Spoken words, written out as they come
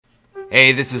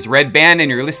Hey, this is Red Band,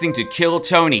 and you're listening to Kill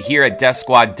Tony here at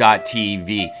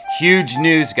DeathSquad.tv. Huge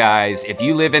news, guys. If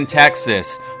you live in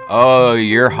Texas,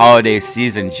 your holiday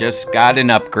season just got an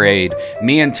upgrade.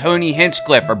 Me and Tony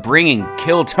Hinchcliffe are bringing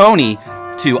Kill Tony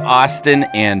to Austin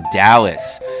and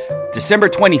Dallas. December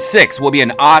 26th, we'll be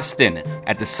in Austin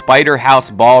at the Spider House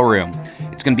Ballroom.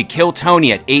 It's going to be Kill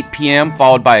Tony at 8 p.m.,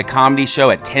 followed by a comedy show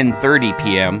at 10:30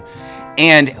 p.m.,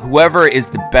 and whoever is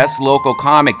the best local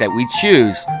comic that we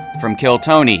choose from Kill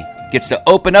Tony gets to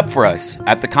open up for us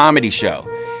at the comedy show.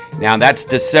 Now that's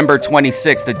December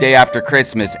 26th, the day after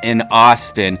Christmas in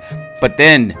Austin. But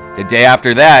then the day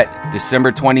after that,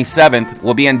 December 27th,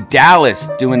 we'll be in Dallas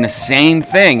doing the same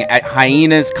thing at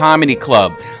Hyenas Comedy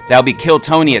Club. That'll be Kill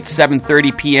Tony at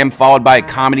 7:30 p.m. followed by a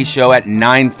comedy show at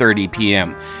 9:30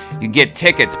 p.m. You can get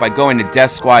tickets by going to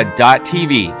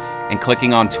DeathSquad.tv and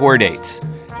clicking on tour dates.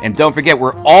 And don't forget,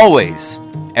 we're always,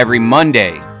 every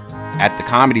Monday, at the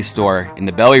Comedy Store in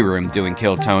the Belly Room doing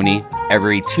Kill Tony.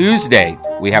 Every Tuesday,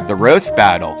 we have the Roast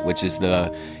Battle, which is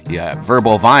the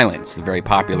verbal violence, the very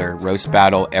popular roast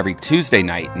battle every Tuesday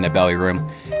night in the Belly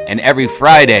Room. And every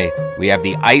Friday, we have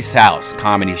the Ice House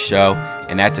comedy show,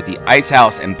 and that's at the Ice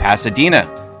House in Pasadena.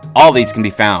 All these can be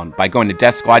found by going to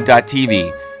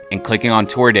DeathSquad.tv and clicking on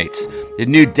tour dates. The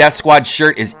new Death Squad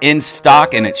shirt is in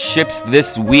stock, and it ships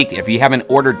this week. If you haven't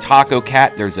ordered Taco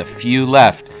Cat, there's a few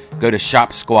left. Go to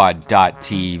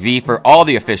ShopSquad.tv for all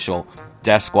the official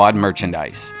Death Squad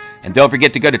merchandise. And don't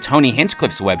forget to go to Tony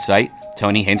Hinchcliffe's website,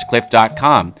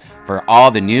 TonyHinchcliffe.com, for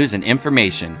all the news and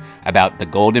information about the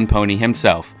Golden Pony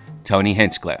himself, Tony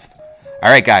Hinchcliffe. All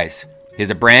right, guys, here's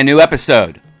a brand new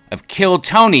episode of Kill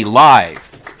Tony Live.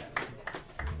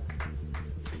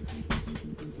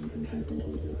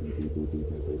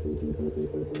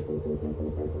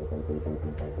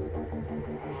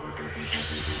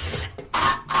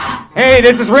 Hey,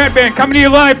 this is Red Band coming to you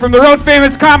live from the Road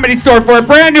Famous Comedy Store for a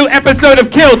brand new episode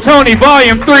of Kill Tony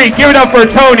Volume 3. Give it up for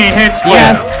Tony Hinchcliffe.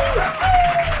 Yes.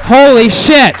 Holy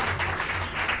shit.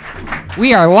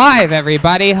 We are live,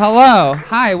 everybody. Hello.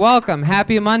 Hi, welcome.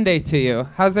 Happy Monday to you.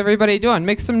 How's everybody doing?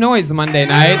 Make some noise Monday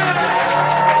night.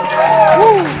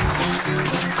 Woo.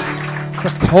 It's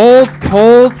a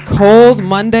cold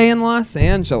Monday in Los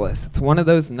Angeles. It's one of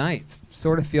those nights.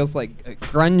 Sort of feels like a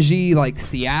grungy, like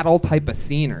Seattle type of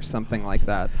scene or something like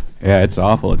that. Yeah, it's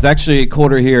awful. It's actually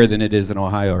colder here than it is in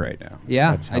Ohio right now.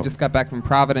 Yeah, I just got back from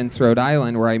Providence, Rhode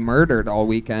Island, where I murdered all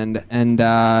weekend, and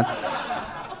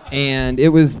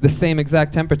it was the same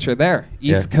exact temperature there.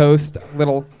 East Coast,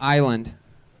 little island.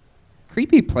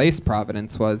 Creepy place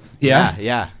Providence was.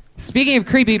 Yeah. Speaking of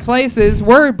creepy places,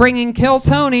 we're bringing Kill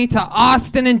Tony to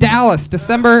Austin and Dallas,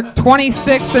 December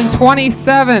 26th and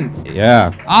 27th.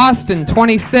 Yeah. Austin,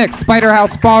 26th, Spider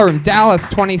House Ballroom, Dallas,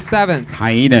 27th.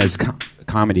 Hyenas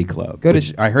Comedy Club,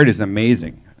 which I heard is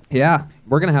amazing. Yeah,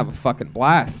 we're going to have a fucking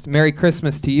blast. Merry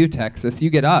Christmas to you, Texas. You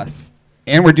get us.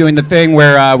 And we're doing the thing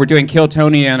where we're doing Kill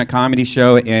Tony on a comedy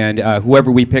show, and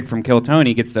whoever we pick from Kill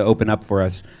Tony gets to open up for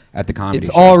us at the comedy show.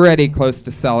 It's already close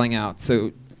to selling out,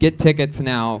 so get tickets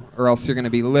now, or else you're going to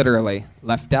be literally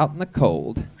left out in the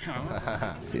cold.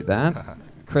 See that?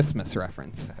 Christmas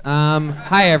reference.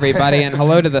 Hi, everybody, and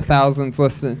hello to the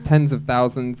tens of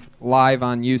thousands live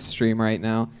on Ustream right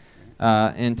now,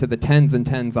 and to the tens and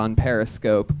tens on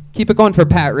Periscope. Keep it going for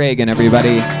Pat Reagan,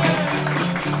 everybody.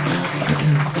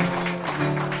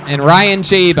 And Ryan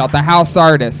J. Ebelt, the house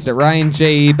artist at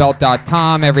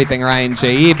RyanJEbelt.com, everything Ryan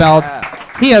J. Ebelt.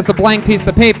 He has a blank piece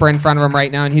of paper in front of him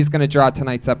right now, and he's going to draw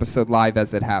tonight's episode live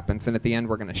as it happens. And at the end,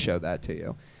 we're going to show that to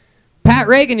you. Pat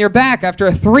Reagan, you're back after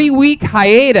a 3-week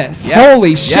hiatus. Yes,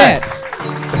 Holy shit. yes.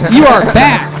 You are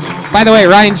back. By the way,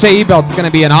 Ryan J. Ebelt's going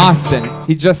to be in Austin.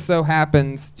 He just so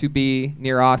happens to be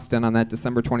near Austin on that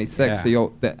December 26th. Yeah.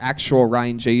 So the actual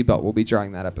Ryan J. Ebelt will be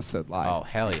drawing that episode live. Oh,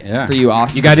 hell yeah. For you,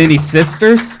 Austin. You got any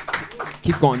sisters?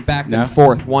 Keep going back No? and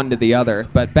forth, one to the other.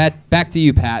 But back to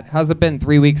you, Pat. How's it been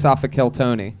 3 weeks off of Kill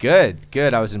Tony? Good.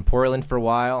 I was in Portland for a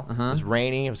while. Uh-huh. It was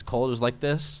rainy. It was cold. It was like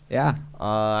this. Yeah.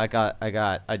 I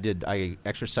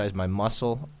exercised my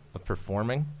muscle of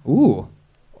performing Ooh.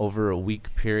 over a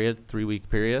 3-week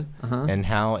period. Uh-huh. And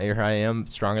now here I am,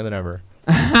 stronger than ever.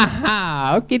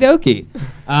 Okie dokie.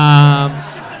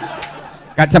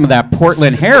 Got some of that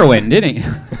Portland heroin, didn't he?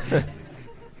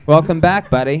 Welcome back,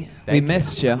 buddy. Thank we you.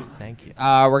 missed you. Thank you.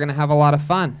 We're going to have a lot of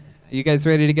fun. You guys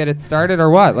ready to get it started or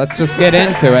what? Let's just get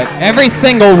into it. Every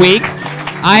single week,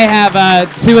 I have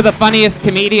two of the funniest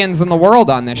comedians in the world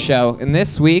on this show. And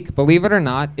this week, believe it or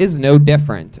not, is no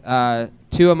different.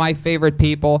 Two of my favorite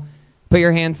people. Put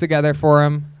your hands together for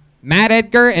them. Matt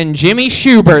Edgar and Jimmy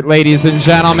Schubert, ladies and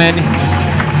gentlemen.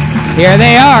 Here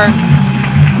they are.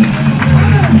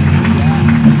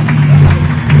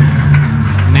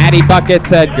 Matty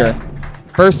Buckets Edgar.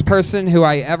 First person who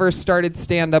I ever started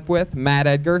stand-up with, Matt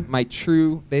Edgar, my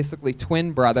true, basically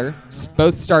twin brother.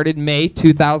 Both started May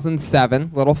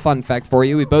 2007. Little fun fact for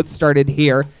you. We both started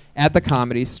here at the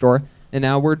Comedy Store, and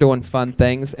now we're doing fun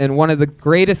things. And one of the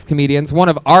greatest comedians, one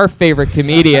of our favorite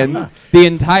comedians, the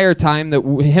entire time that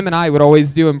him and I would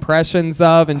always do impressions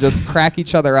of and just crack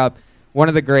each other up. One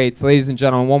of the greats, ladies and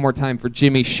gentlemen, one more time for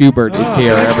Jimmy Schubert is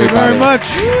here, Thank everybody. you very much.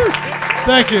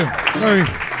 Thank you. Very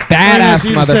Badass nice of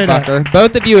you to say that. motherfucker.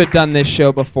 Both of you had done this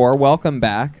show before. Welcome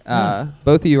back.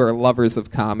 Both of you are lovers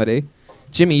of comedy.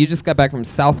 Jimmy, you just got back from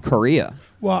South Korea.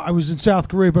 Well, I was in South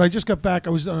Korea, but I just got back. I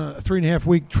was on a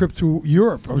 3.5-week trip through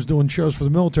Europe. I was doing shows for the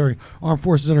military, Armed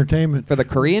Forces Entertainment. For the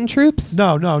Korean troops?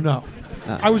 No.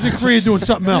 I was in Korea doing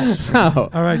something else. Oh.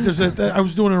 All right. I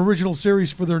was doing an original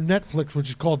series for their Netflix, which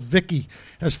is called Vicky. It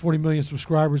has 40 million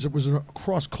subscribers. It was a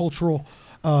cross-cultural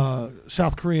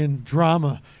South Korean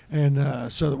drama. And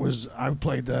so I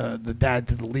played the dad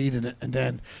to the lead in it, and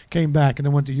then came back and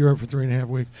then went to Europe for 3.5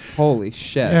 weeks. Holy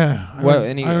shit. Yeah. What,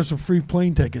 I earned some free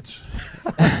plane tickets.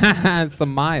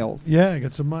 some miles. Yeah, I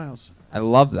got some miles. I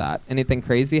love that. Anything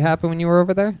crazy happen when you were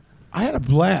over there? I had a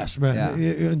blast, man. Yeah.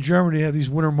 In Germany, you have these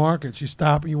winter markets. You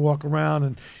stop and you walk around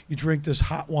and you drink this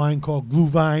hot wine called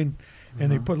Glühwein, and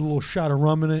they put a little shot of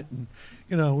rum in it. And,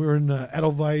 we were in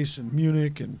Edelweiss and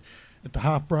Munich and at the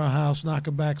Hofbrauhaus,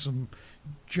 knocking back some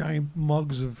giant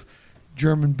mugs of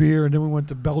German beer. And then we went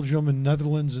to Belgium and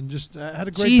Netherlands and just had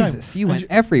a great time. Jesus, you went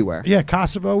everywhere. Yeah,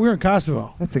 Kosovo. We were in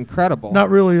Kosovo. That's incredible. Not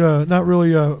really a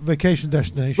vacation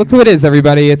destination. Look who it is,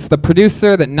 everybody. It's the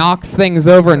producer that knocks things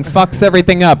over and fucks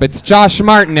everything up. It's Josh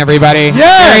Martin, everybody. Yeah,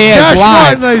 there he is, Josh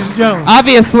live. Martin, ladies and gentlemen.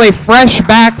 Obviously, fresh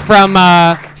back from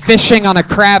fishing on a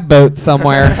crab boat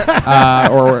somewhere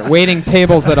or waiting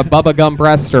tables at a Bubba Gump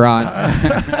restaurant.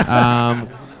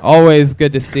 Always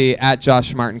good to see at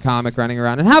Josh Martin Comic running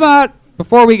around. And how about,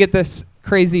 before we get this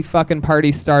crazy fucking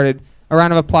party started, a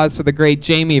round of applause for the great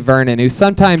Jamie Vernon, who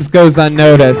sometimes goes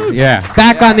unnoticed. Yeah.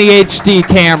 Back on the HD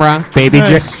camera. Baby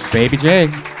Nice. Baby J.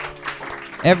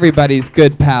 Everybody's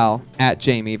good pal at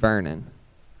Jamie Vernon.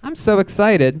 I'm so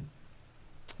excited.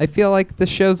 I feel like the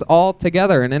show's all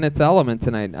together and in its element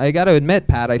tonight. I got to admit,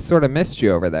 Pat, I sort of missed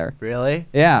you over there. Really?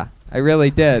 Yeah, I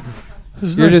really did.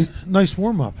 This is You're nice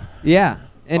warm-up. Yeah.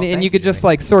 And, Well, and you thank could you, just Jimmy.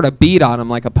 like sort of beat on him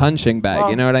like a punching bag, Well,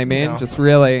 you know what I mean? you know, Just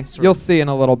really, sort you'll of see in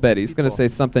a little bit. He's going to people. say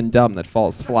something dumb that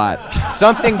falls flat.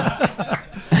 Something. I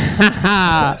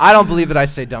don't believe that I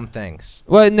say dumb things.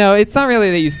 Well, no, it's not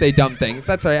really that you say dumb things.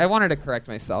 That's all right. I wanted to correct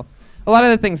myself. A lot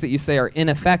of the things that you say are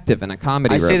ineffective in a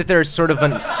comedy I room. say that there's sort of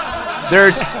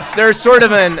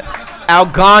an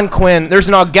Algonquin. There's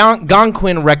an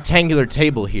Algonquin rectangular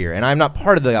table here, and I'm not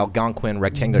part of the Algonquin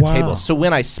rectangular Wow. table. So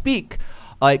when I speak,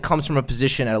 it comes from a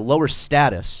position at a lower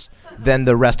status than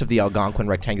the rest of the Algonquin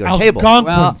rectangular table.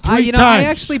 Algonquin, Well, I 3 times.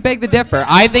 actually beg to differ.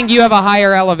 I think you have a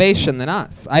higher elevation than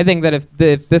us. I think that if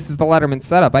this is the Letterman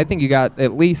setup, I think you got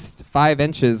at least 5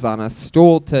 inches on a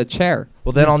stool to chair.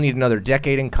 Well, then I'll need another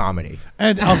decade in comedy.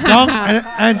 And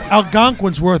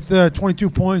Algonquin's worth 22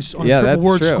 points on Yeah, a triple that's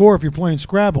word true. score if you're playing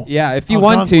Scrabble. Yeah, if you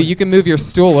want to, Algonquin. you can move your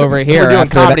stool over here. We're doing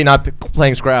after comedy, that. not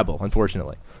playing Scrabble,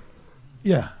 unfortunately.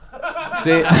 Yeah,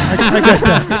 See,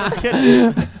 I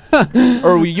get that.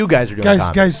 or you guys are doing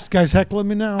comedy. guys heckling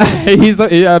me now.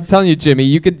 I'm telling you, Jimmy,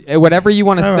 you could whatever you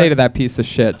want to All say right. to that piece of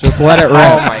shit, just let it Oh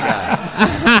rip. my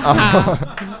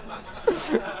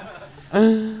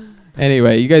god.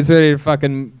 Anyway, you guys ready to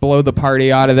fucking blow the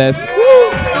party out of this?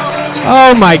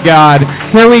 Oh my God,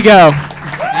 here we go.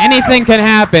 Anything can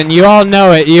happen. You all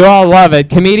know it. You all love it.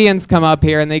 Comedians come up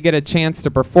here and they get a chance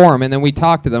to perform, and then we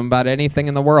talk to them about anything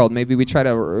in the world. Maybe we try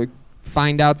to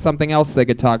find out something else they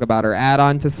could talk about, or add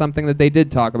on to something that they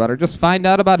did talk about, or just find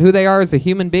out about who they are as a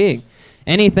human being.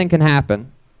 Anything can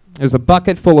happen. There's a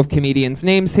bucket full of comedians'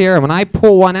 names here, and when I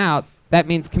pull one out, that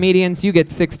means comedians, you get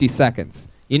 60 seconds.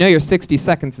 You know your 60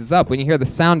 seconds is up when you hear the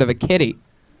sound of a kitty.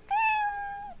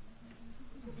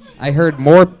 I heard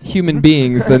more human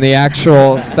beings than the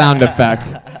actual sound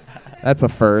effect. That's a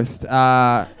first.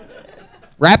 Wrap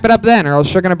it up then, or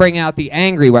else you're going to bring out the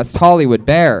angry West Hollywood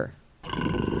bear.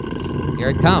 Here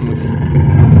it comes.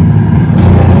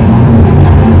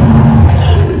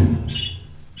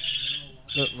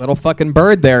 Little fucking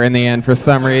bird there in the end for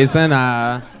some reason.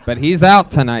 But he's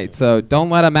out tonight, so don't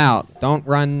let him out. Don't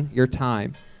run your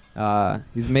time.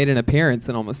 He's made an appearance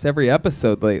in almost every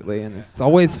episode lately, and it's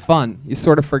always fun. You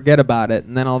sort of forget about it,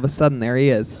 and then all of a sudden, there he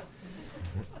is.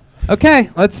 Okay,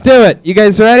 let's do it. You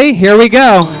guys ready? Here we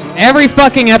go. Every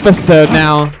fucking episode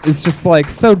now is just like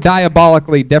so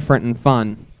diabolically different and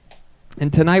fun.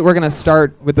 And tonight we're going to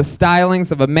start with the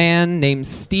stylings of a man named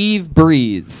Steve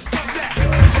Breeze. I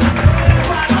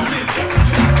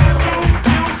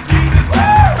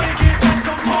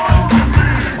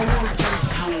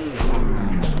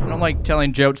don't like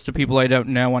telling jokes to people I don't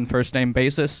know on first name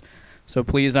basis. So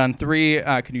please, on three,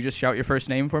 can you just shout your first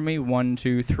name for me? 1,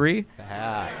 2, 3.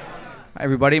 Hi,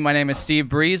 everybody. My name is Steve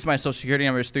Breeze. My social security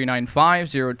number is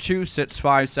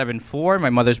 395-026574. My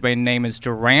mother's maiden name is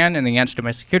Duran, and the answer to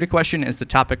my security question is the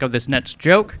topic of this next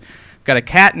joke. Got a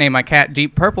cat, named my cat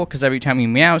Deep Purple, because every time he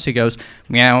meows, he goes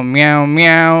meow, meow,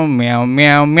 meow, meow,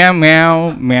 meow, meow,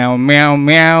 meow, meow, meow,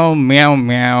 meow, meow,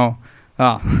 meow.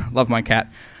 Oh, love my cat.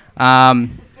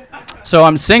 So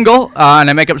I'm single, and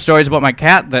I make up stories about my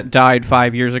cat that died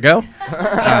 5 years ago.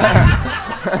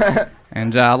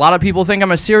 And a lot of people think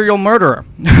I'm a serial murderer.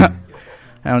 I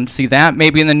don't see that.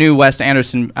 Maybe in the new Wes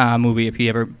Anderson movie, if he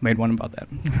ever made one about that.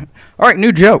 All right,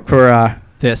 new joke for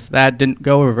this. That didn't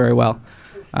go over very well.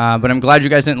 But I'm glad you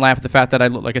guys didn't laugh at the fact that I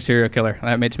look like a serial killer.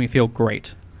 That makes me feel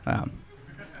great.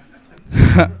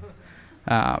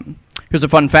 Here's a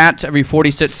fun fact. Every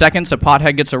 46 seconds, a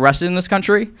pothead gets arrested in this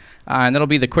country. And that'll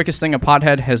be the quickest thing a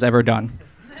pothead has ever done.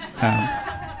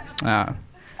 I'm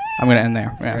going to end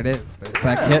there. Yeah. There it is. There's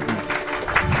that kitten.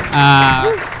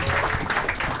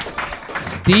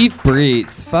 Steve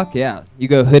Breeze. Fuck yeah. You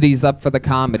go hoodies up for the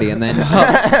comedy, and then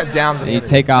Down the you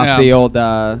take off the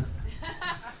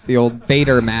old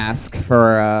Vader mask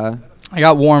for. I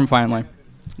got warm finally.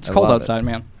 It's I cold love outside,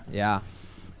 man. Yeah.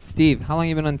 Steve, how long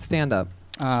you been on stand-up?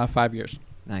 5 years.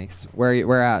 Nice.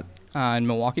 Where at? In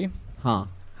Milwaukee. Huh.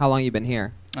 How long you been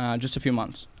here? Just a few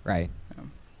months. Right.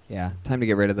 Yeah. Time to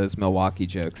get rid of those Milwaukee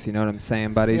jokes. You know what I'm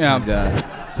saying, buddy? Yeah.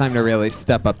 Time to really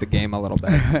step up the game a little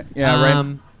bit. Yeah,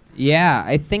 right. Yeah.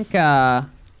 I think. Yeah.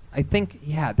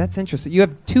 That's interesting. You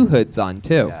have 2 hoods on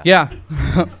too. Yeah.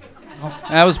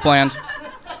 That was planned.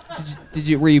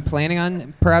 Were you planning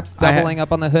on perhaps doubling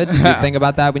up on the hood? Did you think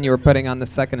about that when you were putting on the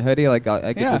second hoodie? Like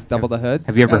I could just double the hoods.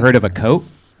 Have you ever heard of a coat?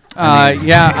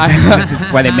 Yeah.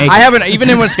 That's why they make I it. haven't. Even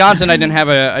in Wisconsin, I didn't have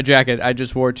a jacket. I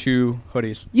just wore 2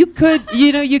 hoodies. You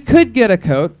could get a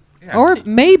coat, or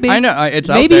maybe I know it's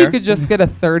out maybe there. you could just get a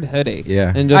third hoodie.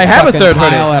 Yeah. and just I have a fucking third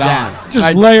hoodie. pile it Yeah. on.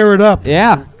 Just layer it up.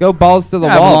 Yeah, go balls to the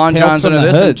I have wall. Lon Tails Johns from under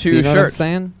the this and hoods. 2 You know what I'm shirts.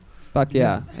 saying? Fuck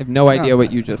yeah. I have no idea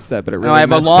what you just said, but it really I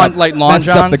have a messed Lon up the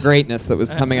Johns. greatness that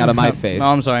was coming out of my face. No,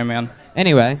 I'm sorry, man.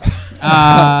 Anyway,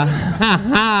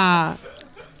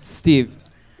 Steve,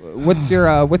 what's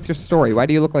your story? Why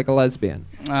do you look like a lesbian?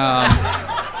 Well,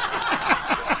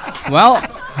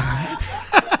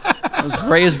 I was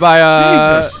raised by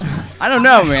Jesus. I don't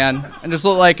know, man. I just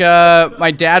look like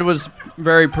my dad was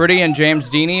very pretty and James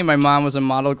Deaney. My mom was a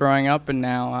model growing up, and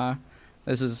now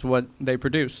this is what they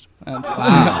produced.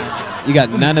 Wow. You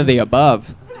got none of the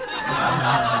above.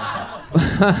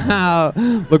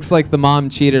 Looks like the mom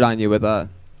cheated on you with a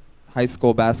high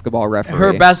school basketball referee.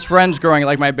 Her best friends growing,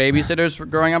 like my babysitters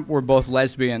growing up, were both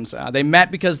lesbians. They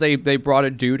met because they brought a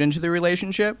dude into the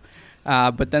relationship,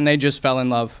 but then they just fell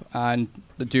in love, and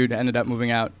the dude ended up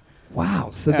moving out. Wow,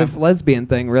 so this lesbian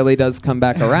thing really does come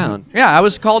back around. Yeah, I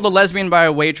was called a lesbian by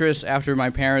a waitress after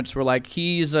my parents were like,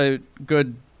 he's a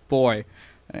good boy.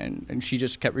 And she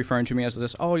just kept referring to me as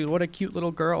this, oh, what a cute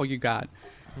little girl you got.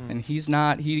 And he's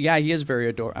not, he is very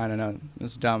adorable. I don't know,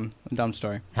 it's a dumb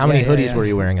story. How many hoodies were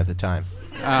you wearing at the time?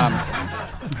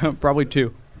 Probably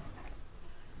 2.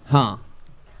 Huh.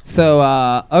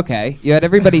 So, okay, you had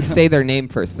everybody say their name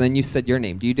first, then you said your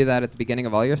name. Do you do that at the beginning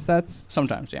of all your sets?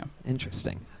 Sometimes, yeah.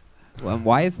 Interesting. Well,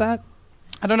 why is that?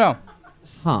 I don't know.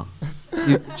 Huh.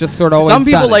 You just sort of always Some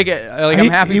people done it. like it. Like, I'm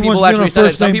happy he people wants to be on actually a said it.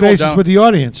 first Some name people basis don't. with the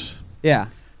audience. Yeah.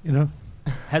 You know.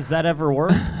 Has that ever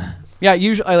worked? Yeah,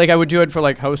 usually, like I would do it for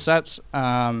like host sets. If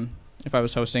I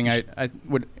was hosting, I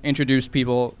would introduce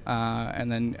people,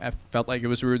 and then I felt like it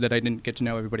was rude that I didn't get to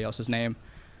know everybody else's name,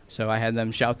 so I had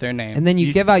them shout their name. And then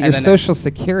you give out and your then social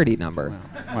security number.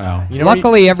 Wow. You know what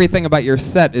Luckily, everything about your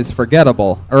set is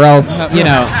forgettable, or else, you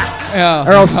know, Yeah.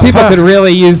 or else people could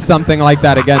really use something like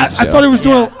that against I you. thought he was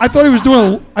doing. I thought he was doing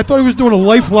a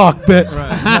LifeLock bit.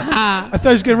 I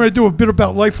thought he was getting ready to do a bit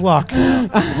about LifeLock.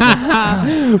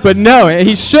 But no,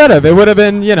 he should have. It would have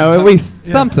been, you know, at least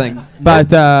something. But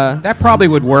That probably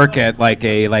would work at like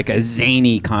a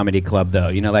zany comedy club, though.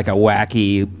 You know, like a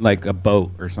wacky, like a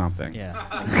boat or something. Yeah.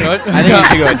 Good. I think you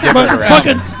should go a different But route.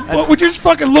 fucking, would you just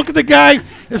fucking look at the guy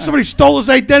if somebody stole his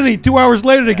identity 2 hours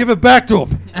later to give it back to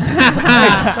him?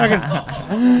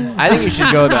 I think you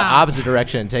should go the opposite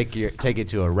direction and take it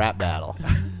to a rap battle.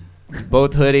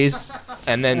 Both hoodies,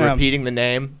 and then Yeah. repeating the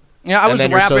name. Yeah, I And was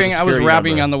then your rapping. social I was security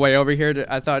rapping number. on the way over here.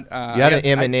 I thought You had an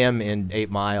Eminem in 8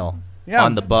 Mile Yeah.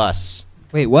 on the bus.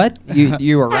 Wait, what?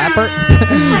 You a rapper?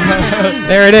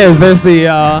 There it is. There's the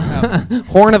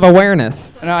horn of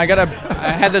awareness. No, I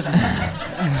had this.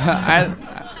 I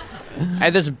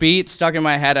had this beat stuck in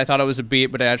my head. I thought it was a beat,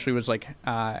 but it actually was like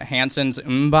Hanson's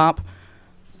Mbop.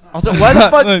 Also, why the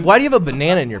fuck? Why do you have a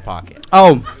banana in your pocket?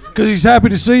 Oh, Because he's happy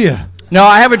to see you. no,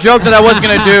 I have a joke that I was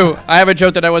gonna do.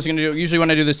 Usually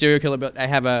when I do the serial killer bit, I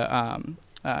have a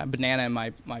banana in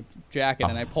my jacket,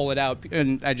 and I pull it out,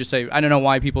 and I just say, I don't know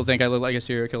why people think I look like a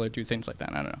serial killer, do things like that.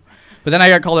 I don't know. But then I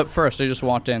got called up first. I just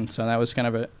walked in, so that was kind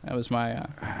of my.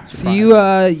 So surprise. you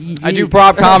I do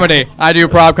prop comedy. You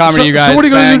guys. So what are you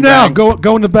going to do now? Bang.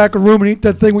 Go in the back of the room and eat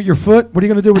that thing with your foot? What are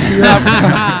you going to do with the...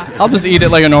 I'll just eat it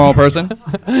like a normal person.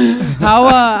 how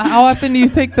often do you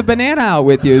take the banana out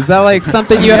with you? Is that like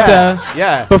something you have to?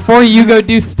 Yeah. Before you go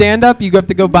do stand up, you have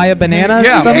to go buy a banana.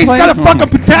 Yeah. He's got a fucking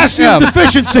potassium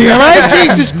deficiency, all right?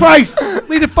 Jesus Christ.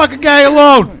 Leave the fucking guy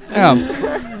alone. Yeah.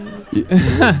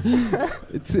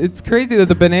 It's crazy that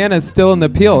the banana is still in the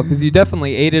peel because you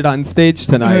definitely ate it on stage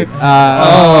tonight. Oh.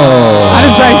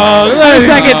 How does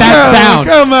that get that sound?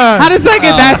 Come on. How does that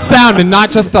get that sound and not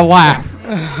just a laugh?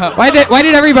 Why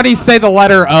did everybody say the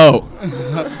letter O?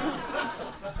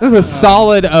 There's a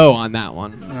solid O on that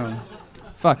one.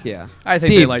 Fuck yeah. I think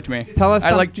they Steve, liked me. Tell us.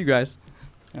 I liked you guys.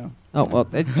 Oh well,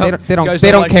 they guys don't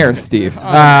don't like care, me. Steve.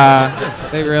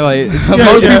 They really.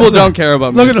 Most people don't care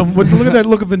about me. Look at them. Look at that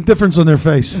look of indifference on their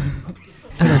face.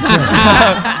 They don't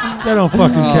care. They don't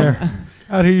fucking care.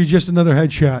 Out here, you're just another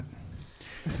headshot.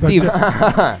 Steve,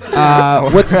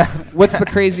 what's the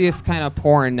craziest kind of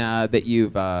porn that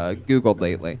you've Googled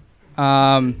lately?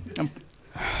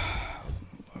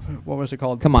 What was it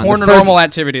called? Come on, Porn the or first- normal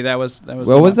activity. That was.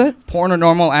 What was it? Porn or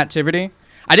normal activity.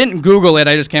 I didn't Google it.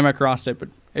 I just came across it, but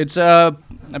it's a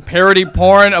parody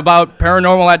porn about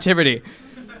paranormal activity.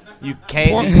 You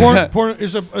can't. Porn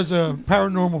is a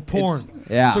paranormal porn.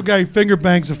 Yeah. Some guy finger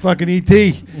bangs a fucking ET.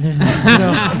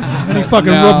 And he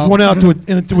fucking rubs one out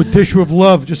into a tissue of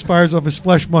love, just fires off his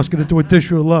flesh musket into a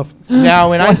tissue of love. Now,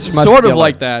 when I Flesh Sort of muscular.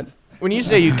 like that. when you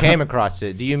say you came across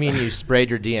it, do you mean you sprayed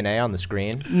your DNA on the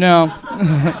screen? No.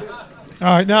 All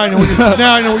right, now I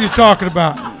know what you're talking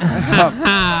about.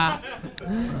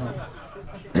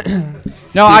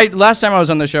 No, last time I was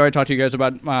on the show, I talked to you guys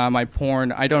about my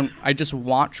porn. I just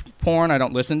watch porn. I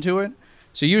don't listen to it.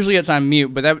 So usually it's on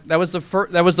mute. But that was the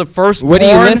first. What do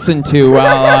you porn. listen to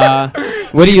while?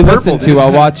 What do you listen to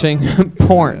while watching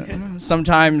porn?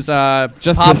 Sometimes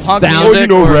Just pop the punk sound.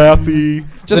 music or Raffy.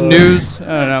 Just the news. I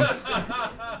don't know.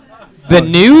 The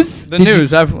news? The Did you-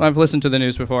 news. I've listened to the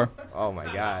news before. Oh my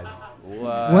God.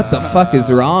 What the fuck is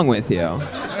wrong with you?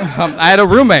 I had a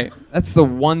roommate. That's the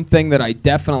one thing that I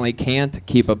definitely can't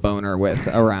keep a boner with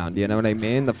around. You know what I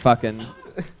mean? The fucking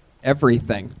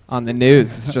everything on the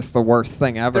news is just the worst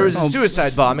thing ever. There was a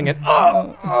suicide bombing, and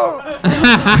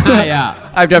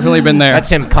yeah. I've definitely been there. that's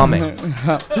him coming.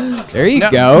 There you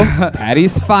No. go.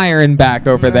 Patty's firing back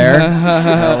over there.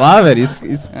 I love it.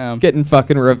 He's getting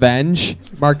fucking revenge,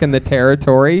 marking the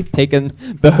territory, taking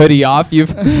the hoodie off. You've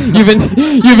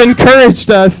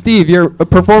encouraged Steve. Your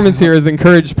performance here has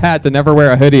encouraged Pat to never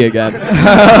wear a hoodie again.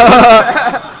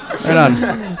 Right on.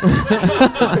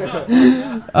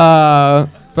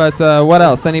 But what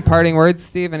else? Any parting words,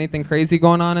 Steve? Anything crazy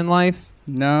going on in life?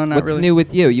 No, not What's really. new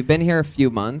with you? You've been here a few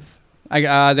months. They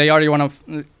already want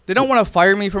to. They don't want to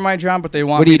fire me for my job, but they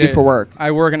want. What do me you do to- for work?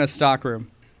 I work in a stock room.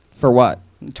 For what?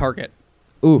 Target.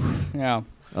 Oof. Yeah.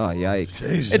 Oh, yikes.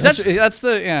 Jesus, It's actually that's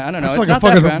the I don't know. That's It's like a not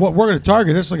that fucking bad. we're at a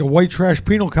Target. That's like a white trash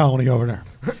penal colony over there.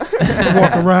 You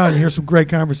walk around, you hear some great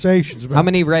conversations about. How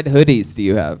many red hoodies do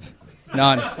you have?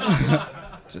 None.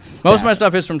 Just Most of my stat.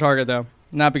 stuff is from Target though,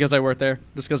 not because I work there,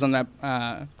 just because I'm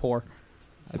that poor.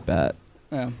 I bet.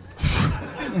 Yeah.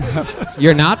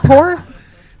 You're not poor?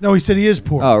 No, he said he is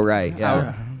poor. Oh, right.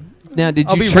 Yeah. Now, did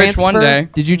I'll you be rich transfer? one day.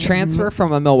 Did you transfer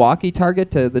from a Milwaukee Target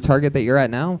to the Target that you're at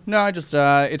now? No, I just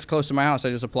it's close to my house. I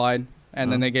just applied, and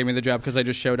then they gave me the job because I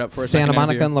just showed up for a Santa second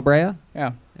Monica interview. and La Brea?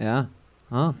 Yeah. Yeah.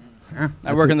 Huh.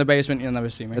 I work in the basement. You'll never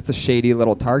see me. That's a shady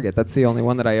little Target. That's the only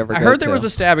one that I ever. I go heard there to. was a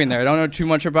stabbing there. I don't know too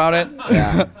much about it.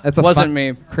 Yeah, that's a Wasn't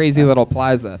me. Crazy little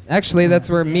plaza. Actually, that's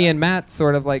where me and Matt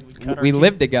sort of like we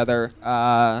lived together,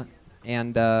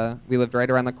 and we lived right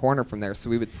around the corner from there. So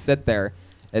we would sit there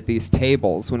at these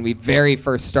tables when we very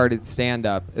first started stand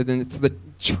up. And then it's the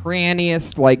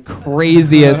tranniest, like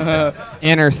craziest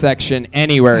intersection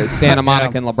anywhere is Santa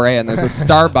Monica and La Brea, and there's a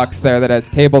Starbucks there that has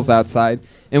tables outside.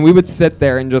 And we would sit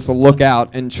there and just look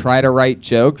out and try to write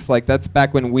jokes. Like, that's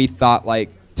back when we thought, like,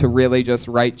 to really just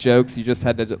write jokes, you just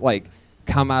had to, like,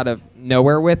 come out of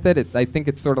nowhere with it. I think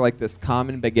it's sort of like this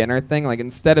common beginner thing. Like,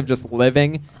 instead of just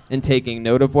living and taking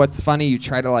note of what's funny, you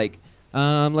try to, like,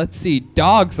 Let's see.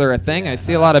 Dogs are a thing. I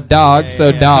see a lot of dogs,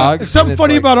 so dogs. There's something and it's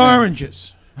funny like- about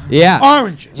oranges. Yeah.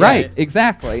 Oranges. Right,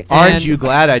 exactly. Aren't And- you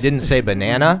glad I didn't say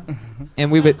banana?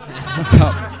 And we would.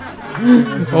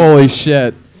 Holy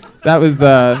shit, that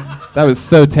was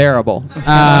so terrible.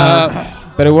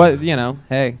 But it was,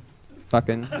 hey,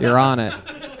 fucking, you're on it.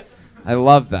 I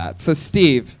love that. So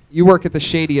Steve, you work at the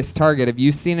shadiest Target. Have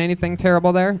you seen anything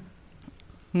terrible there?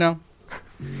 No.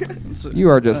 You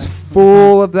are just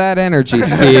full of that energy,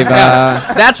 Steve.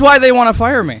 That's why they want to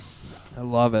fire me. I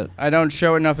love it. I don't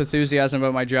show enough enthusiasm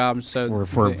about my job, so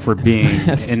For being in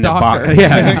the stalker. box.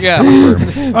 Yeah. yeah.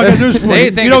 I got news for They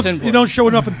you. think You it's don't, important. you don't show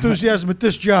enough enthusiasm at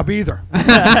this job either.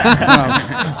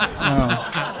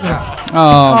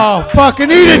 Oh, fucking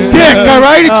eat a dick, all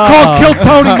right? It's called Kill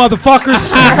Tony,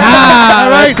 motherfuckers. All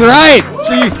right? That's right.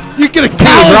 So you get a Steve,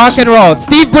 callus. rock and roll.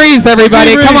 Steve Breeze,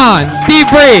 everybody. Steve Come Breeze. on. Steve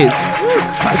Breeze.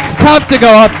 It's tough to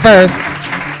go up first,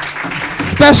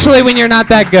 especially when you're not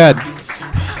that good.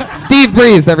 Steve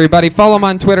Breeze, everybody. Follow him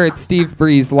on Twitter at Steve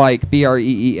Breeze, like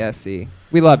BREESE.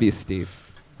 We love you, Steve.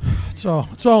 It's all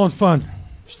in fun,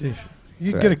 Steve.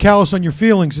 You That's get right. a callus on your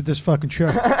feelings at this fucking show.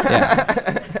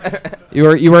 Yeah.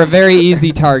 You were a very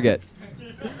easy target.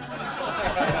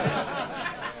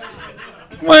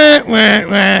 Wah, wah,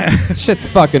 wah. Shit's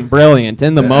fucking brilliant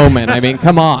in the moment. I mean,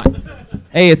 come on.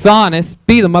 A, it's honest.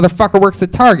 B, the motherfucker works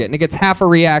at Target and it gets half a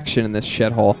reaction in this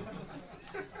shithole.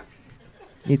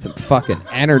 Need some fucking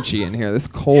energy in here. This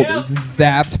cold has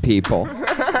zapped people.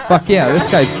 Fuck yeah,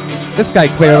 this guy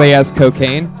clearly has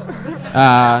cocaine.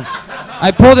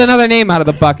 I pulled another name out of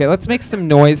the bucket. Let's make some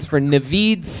noise for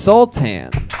Naveed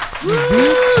Sultan.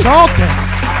 Sultan.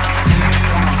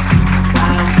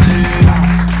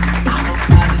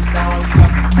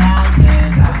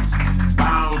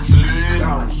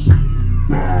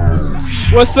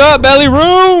 What's up, Belly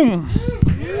Room?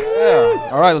 Yeah.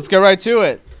 All right, let's get right to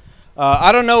it.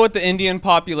 I don't know what the Indian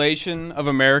population of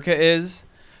America is,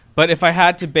 but if I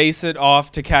had to base it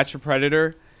off To Catch a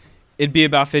Predator, it'd be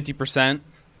about 50%.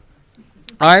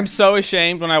 I'm so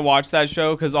ashamed when I watch that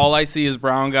show because all I see is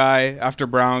brown guy after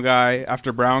brown guy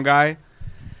after brown guy.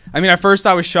 I mean, at first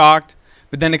I was shocked,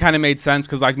 but then it kind of made sense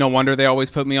because, like, no wonder they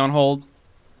always put me on hold.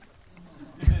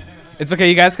 It's okay,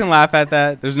 you guys can laugh at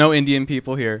that. There's no Indian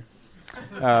people here,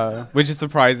 which is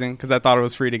surprising because I thought it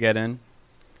was free to get in.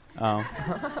 Me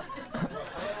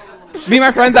and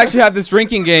my friends actually have this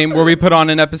drinking game where we put on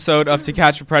an episode of To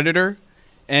Catch a Predator,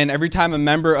 and every time a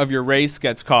member of your race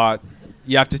gets caught,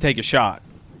 you have to take a shot.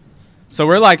 So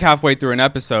we're like halfway through an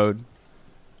episode.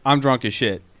 I'm drunk as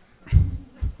shit.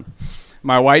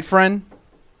 My white friend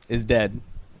is dead.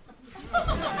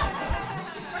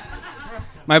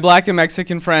 My black and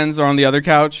Mexican friends are on the other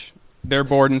couch. They're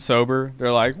bored and sober.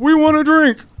 They're like, we want to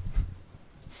drink.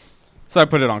 So I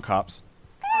put it on cops.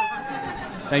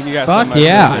 Thank you guys so Fuck much.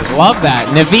 yeah, I love that.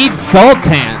 Naveed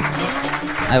Sultan.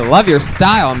 I love your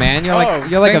style, man. You're like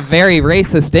thanks. a very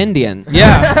racist Indian.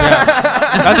 Yeah.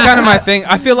 That's kind of my thing.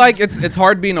 I feel like it's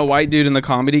hard being a white dude in the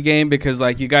comedy game because,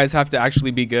 like, you guys have to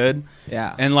actually be good.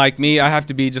 Yeah. And like me, I have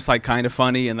to be just like kind of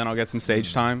funny, and then I'll get some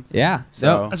stage time. Yeah.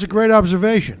 So That's a great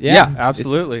observation. Yeah,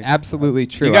 absolutely. It's absolutely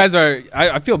true. you guys are.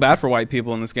 I feel bad for white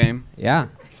people in this game. Yeah.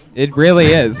 It really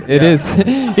is. It is.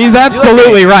 He's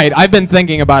absolutely right. I've been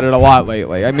thinking about it a lot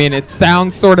lately. I mean, it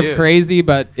sounds sort of Dude. crazy,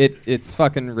 but it's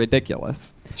fucking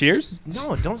ridiculous. Cheers.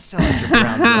 No, don't sell out your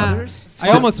brown brothers. I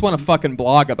almost want to fucking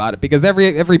blog about it because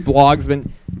every blog's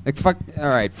been like fuck. All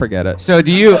right, forget it. So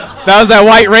do you? That was that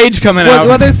white rage coming out.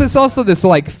 Well, there's this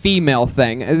like female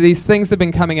thing. These things have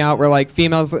been coming out where like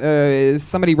females.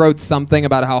 Somebody wrote something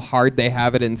about how hard they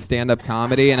have it in stand-up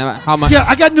comedy and how much. Yeah,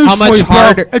 I got news how for much you, bro.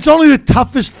 harder. It's only the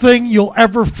toughest thing you'll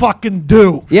ever fucking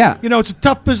do. Yeah. You know, it's a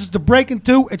tough business to break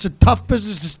into. It's a tough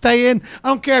business to stay in. I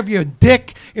don't care if you're a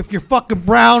dick, if you're fucking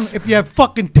brown, if you have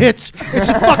fucking tits. It's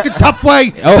a fucking tough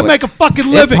way to make a fucking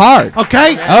living. It's hard.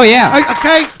 Okay? Oh, yeah.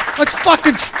 Okay? Let's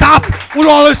fucking stop with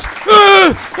all this.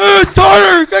 It's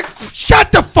harder.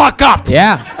 Shut the fuck up.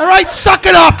 Yeah. All right? Suck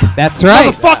it up. That's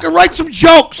right. Motherfucker, write some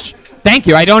jokes. Thank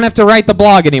you. I don't have to write the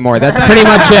blog anymore. That's pretty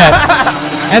much it.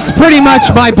 That's pretty much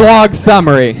my blog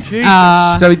summary.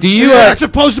 Jesus. So do you? Yeah, it's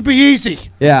supposed to be easy.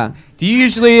 Yeah. Do you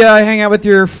usually hang out with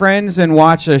your friends and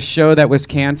watch a show that was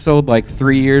canceled like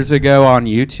 3 years ago on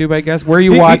YouTube? I guess. Where are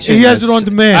you watching? He has this? it on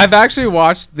demand. I've actually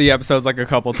watched the episodes like a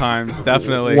couple times.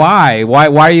 Definitely. Why? Why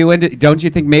are you into? Don't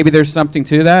you think maybe there's something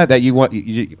to that you want?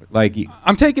 Like,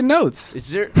 I'm taking notes.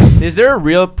 Is there a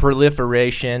real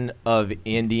proliferation of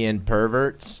Indian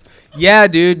perverts? Yeah,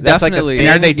 dude, That's like a definitely. thing?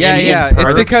 And are they yeah, cheating yeah. It's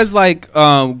perverts? because like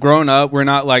growing up, we're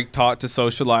not like taught to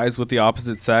socialize with the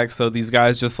opposite sex. So these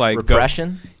guys just like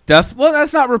Repression? Well,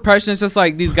 that's not repression. It's just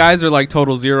like these guys are like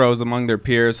total zeros among their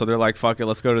peers, so they're like, "Fuck it,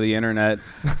 let's go to the internet."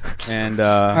 And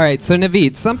all right, so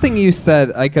Naveed, something you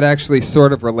said I could actually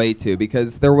sort of relate to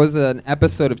because there was an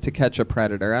episode of To Catch a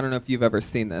Predator. I don't know if you've ever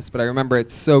seen this, but I remember it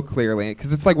so clearly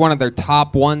because it's like one of their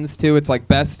top ones too. It's like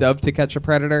best of To Catch a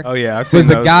Predator. Oh yeah, I've seen There's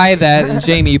those. a guy that, and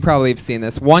Jamie, you probably have seen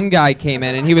this. One guy came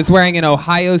in and he was wearing an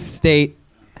Ohio State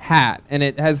hat, and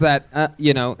it has that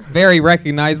very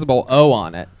recognizable O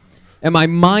on it. And my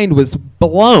mind was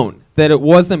blown that it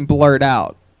wasn't blurred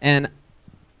out. And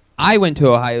I went to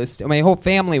Ohio State. My whole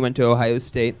family went to Ohio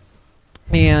State.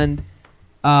 And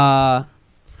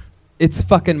it's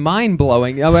fucking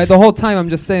mind-blowing. The whole time I'm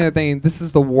just sitting there thinking, this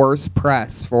is the worst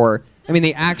press for...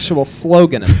 the actual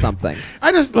slogan of something.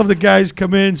 I just love the guys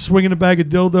come in swinging a bag of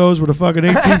dildos with a fucking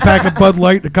 18-pack of Bud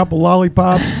Light and a couple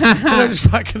lollipops.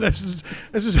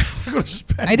 This is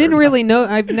I didn't really know.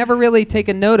 I've never really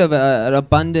taken note of an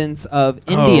abundance of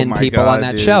Indian my people God, on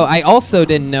that dude. show. I also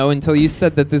didn't know until you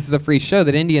said that this is a free show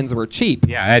that Indians were cheap.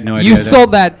 Yeah, I had no idea. You that.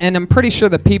 sold that, and I'm pretty sure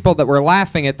the people that were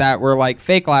laughing at that were like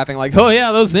fake laughing, like, "Oh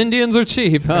yeah, those Indians are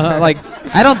cheap." Like,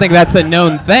 I don't think that's a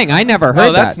known thing. I never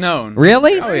heard that. that's known.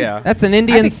 Really? Oh, yeah. That's an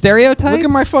Indian stereotype. Look at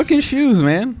my fucking shoes,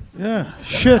 man. Yeah,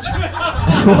 shit.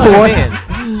 Yeah.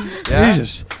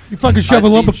 Jesus. You fucking shove a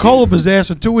lump of coal up his ass,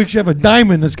 in 2 weeks you have a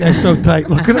diamond. This guy's so tight.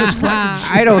 Look at his fucking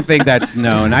I don't think that's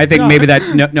known. I think maybe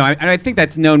that's I think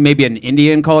that's known maybe in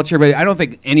Indian culture, but I don't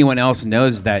think anyone else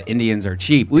knows that Indians are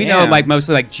cheap. We know Damn. like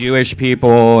mostly like Jewish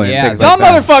people and Yeah, things No like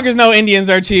that. motherfuckers know Indians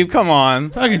are cheap. Come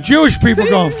on. fucking Jewish people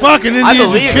going, fucking I Indians are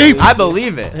believe cheap. it. I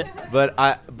believe it, but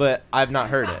I've not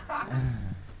heard it.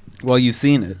 Well, you've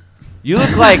seen it. You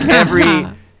look like every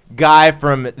guy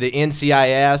from the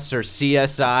NCIS or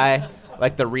CSI,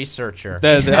 like the researcher.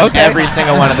 Okay. Every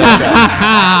single one of those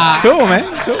guys. Cool,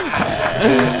 man. Cool.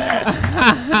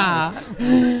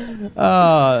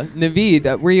 Naveed,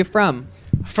 where are you from?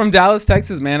 From Dallas,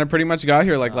 Texas, man. I pretty much got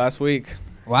here like last week.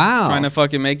 Wow. Trying to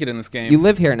fucking make it in this game. You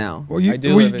live here now. Well, you, I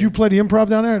do were live you, it. you play the improv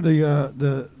down there?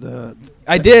 The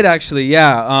I did actually,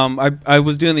 yeah. I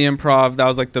was doing the improv. That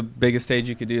was like the biggest stage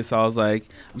you could do. So I was like,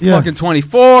 I'm Yeah. fucking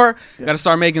 24. Got to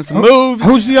start making some moves.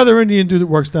 Who's the other Indian dude that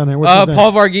works down there? What's his name?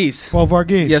 Paul Varghese. Paul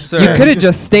Varghese. Yes, sir. You Yeah, could have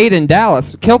just stayed in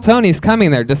Dallas. Kill Tony's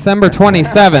coming there December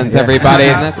 27th, everybody.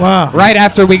 And that's Wow. right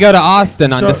after we go to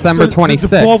Austin on December Did Paul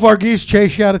 26th. Varghese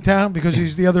chase you out of town because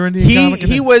he's the other Indian comic?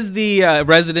 He was the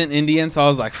resident Indian, so I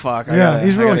was like, fuck.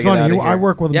 He's really funny. I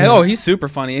work with him. Yeah, oh, he's super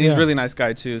funny, and he's Yeah. a really nice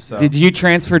guy too. So Did you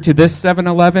transfer to this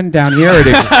 7-Eleven down here? Or did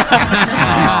you?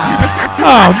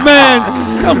 Oh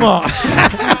man, come on.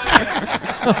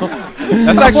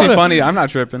 that's actually funny. I'm not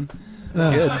tripping.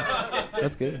 Good.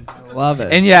 That's good. Love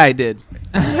it. And yeah, I did.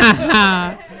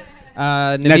 Now,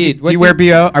 Naveed, do you wear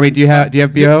BO? I mean, do you have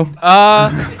BO?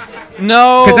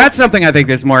 No. Because that's something I think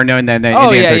that's more known than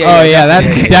Oh, Indians. yeah, are- Oh yeah,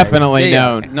 that's definitely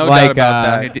Yeah, known. no like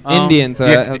doubt about that. Indians,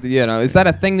 yeah. is that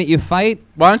a thing that you fight?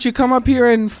 Why don't you come up here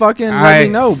and fucking let me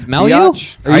know? Smell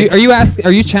biatch? you?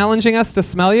 Are you challenging us to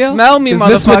smell you? Smell me, 'Cause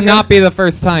this would motherfucker. not be the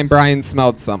first time Brian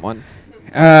smelled someone.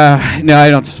 No, I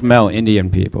don't smell Indian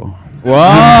people.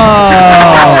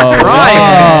 Whoa,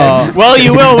 Brian. Well,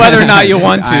 you will whether or not you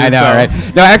want to. I know, so.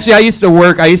 right? No, actually, I used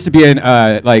to be in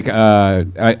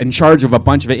in charge of a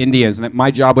bunch of Indians, and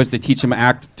my job was to teach them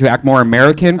to act more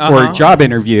American for job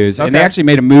interviews. And they Okay. actually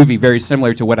made a movie very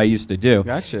similar to what I used to do.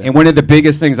 Gotcha. And one of the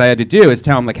biggest things I had to do is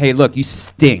tell them, like, "Hey, look, you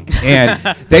stink," and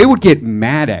they would get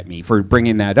mad at me for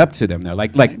bringing that up to them. They're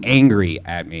like angry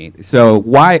at me. So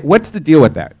why? What's the deal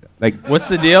with that? Like, What's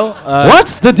the deal?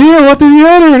 what's the deal with the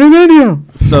deodorant in India?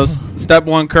 So step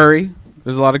one, curry.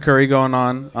 There's a lot of curry going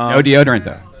on. No deodorant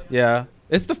though. Yeah,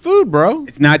 it's the food, bro.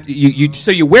 It's not you. So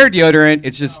you wear deodorant.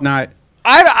 It's just not.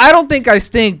 I don't think I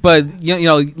stink, but you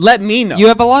know, let me know. You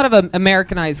have a lot of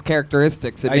Americanized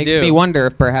characteristics. It I makes do. me wonder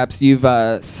if perhaps you've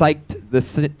psyched the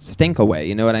stink away.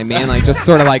 You know what I mean? Like just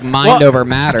sort of like mind over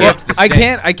matter. I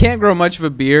can't grow much of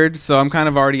a beard, so I'm kind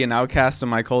of already an outcast in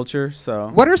my culture. So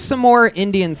What are some more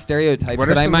Indian stereotypes What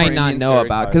are that I some might more not Indian know about?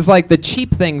 stereotypes? Because like the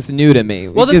cheap thing's new to me.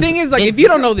 well, the Because thing is, like, if you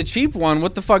don't know the cheap one,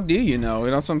 what the fuck do you know?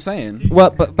 That's what I'm saying.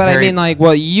 well, but I Very- mean like,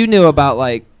 well, you knew about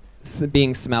like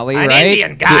being smelly, An right?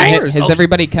 Indian guy. Has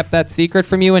everybody kept that secret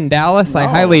from you in Dallas? I No.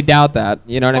 highly doubt that.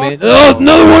 You know what I mean? Fuck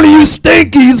no. Another one of you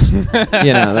stinkies.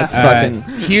 You know, that's fucking.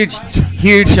 huge,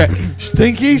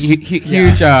 Stinkies?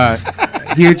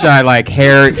 huge, like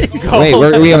hair.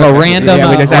 Wait, we have a random, Yeah,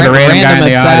 we just had a random guy in the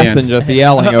assassin audience. just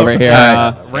yelling over here.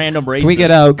 Random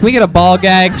racist. Can we get a ball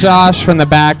gag, Josh, from the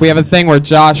back? We have a thing where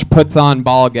Josh puts on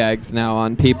ball gags now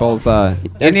on people's.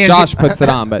 Indians- Josh puts it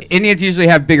on, but Indians usually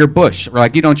have bigger bush. Or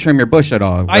like you don't trim your bush at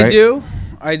all. I right?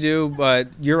 do, but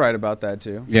you're right about that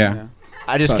too. Yeah.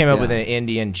 I just Fuck came up yeah. with an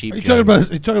Indian cheap Are you joke. talking about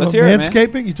Let's hear it, man.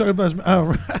 manscaping? You talking about?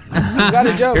 Oh, You got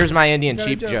a joke. Here's my Indian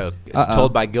cheap joke. It's Uh-oh.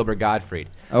 told by Gilbert Gottfried.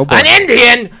 Oh boy. An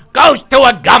Indian goes to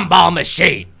a gumball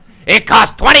machine. It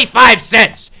costs 25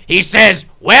 cents. He says,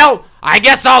 well, I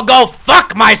guess I'll go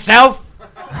fuck myself.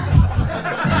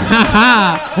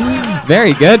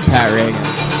 Very good, Pat Reagan.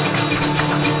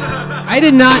 I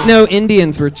did not know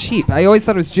Indians were cheap. I always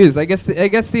thought it was Jews. I guess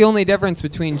the only difference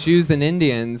between Jews and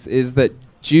Indians is that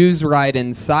Jews ride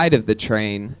inside of the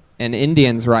train and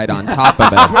Indians ride on top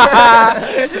of it.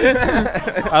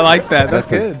 I like that. That's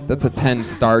good. That's a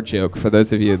 10-star joke for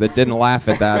those of you that didn't laugh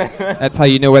at that. That's how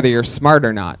you know whether you're smart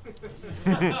or not.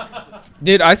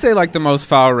 Dude, I say like the most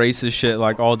foul racist shit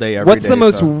like all day, every day. What's the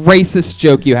most so. racist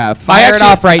joke you have? Fire it actually-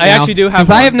 off right I now. actually do have Because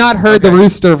I one. have not heard the Okay.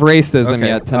 rooster of racism Okay,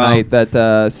 yet tonight.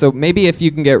 So maybe if you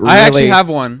can get really, I actually have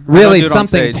one. I really don't do it on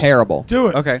something stage. terrible. do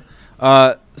it. Okay.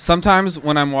 Sometimes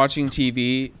when I'm watching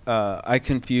TV, I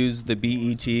confuse the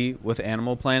BET with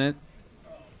Animal Planet.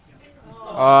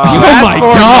 You asked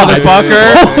for it,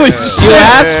 motherfucker. Holy You shit.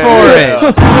 asked for it.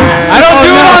 I don't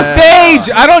do it on stage.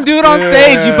 I don't do it on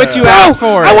stage, but you asked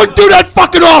for it. I wouldn't do that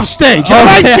fucking off stage. All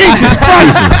right, Jesus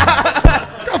Christ.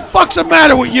 What the fuck's the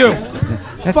matter with you?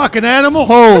 Fucking animal.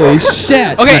 Holy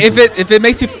shit. Okay, if it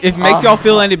makes y'all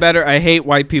feel any better, I hate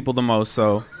white people the most.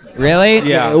 So Really?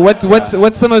 Yeah. What's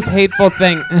the most hateful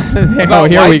thing? Oh,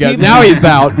 About here we white go. people? Now he's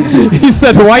out. He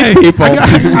said white people.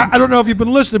 I don't know if you've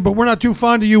been listening, but we're not too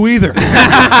fond of you either.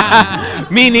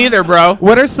 me neither, bro.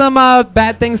 What are some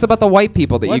bad things about the white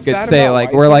people that What's you could bad say? about Like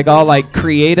white we're like all like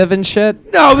creative and shit.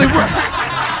 No,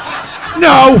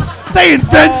 they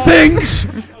invent things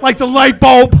like the light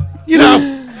bulb. You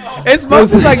know. It's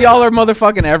mostly like y'all are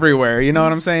motherfucking everywhere. You know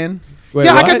what I'm saying? Wait,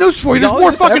 Yeah, I what? got news for you. There's Y'all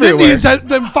more just fucking everywhere. Indians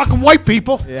than fucking white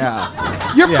people.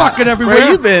 Yeah. You're fucking everywhere.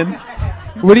 Where you been?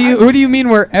 What do you mean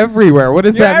we're everywhere? What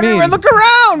does You're that everywhere. mean? Look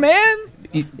around, man.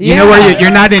 You know where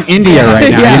you're not in India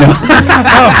right now.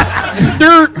 Yeah. You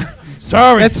know?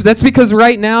 Sorry. That's because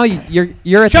right now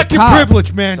you're at Check the your top.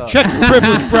 privilege, man. Check your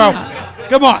privilege, bro.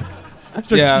 Come on.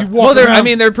 So Yeah. you walk Well, around. I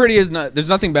mean, they're pretty. There's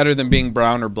nothing better than being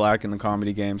brown or black in the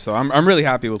comedy game. So I'm really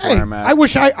happy with Hey, where I'm at. I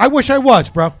wish I was,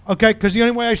 bro. Okay, because the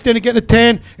only way I stand to get a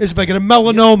tan is if I get a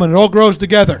melanoma and it all grows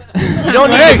together. You don't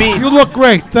need Hey, to be. you look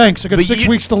great. Thanks. I got But 6 you-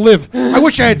 weeks to live. I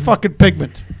wish I had fucking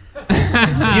pigment.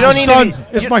 You don't need Sun to be.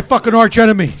 is my fucking arch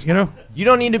enemy. You know. You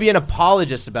don't need to be an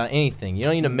apologist about anything. You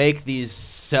don't need to make these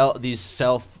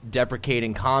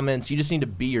self-deprecating comments. You just need to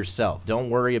be yourself. Don't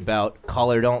worry about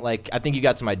color. I think you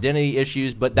got some identity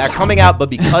issues, but they're coming out. But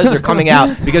because they're coming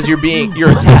out, because you're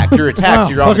attacked. You're attacked. Wow, so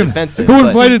you're on the fucking- defensive. Who but-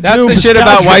 invited That's you? the shit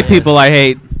about Nostalgia. white people I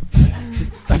hate.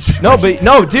 No,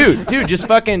 dude, just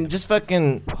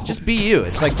be you.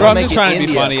 It's like Bro, don't I'm make just it trying to be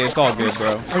India. funny. It's all good,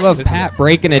 bro. I love Pat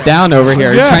breaking it down over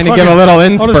here, Yeah, trying to give fucking- a little all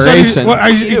of a sudden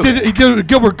inspiration. he did a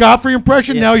Gilbert Godfrey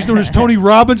impression. Now he's doing his Tony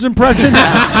Robbins impression. It's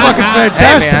fucking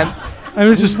fantastic. man. I mean,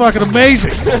 this is fucking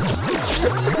amazing.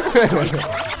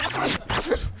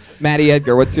 Matty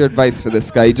Edgar, what's your advice for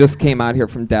this guy? He just came out here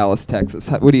from Dallas, Texas.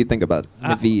 What do you think about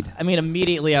Naveed? I mean,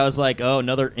 immediately I was like, oh,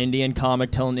 another Indian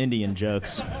comic telling Indian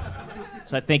jokes.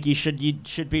 So I think you should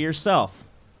be yourself.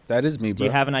 That is me, Do bro.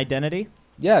 you have an identity?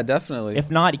 Yeah, definitely. If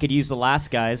not, you could use the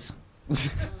last guy's.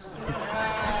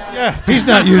 Yeah, he's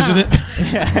not using it.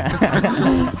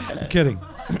 Kidding.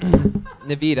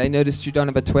 Naveed, I noticed you don't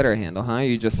have a Twitter handle, huh?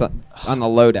 You just on the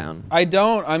lowdown. I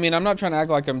don't. I mean, I'm not trying to act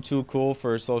like I'm too cool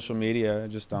for social media. I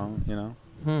just don't. You know.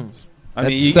 I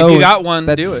mean, if you got one,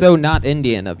 That's do it. so not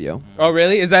Indian of you. Oh,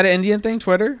 really? Is that an Indian thing?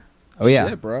 Twitter? Oh yeah,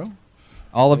 Shit, bro.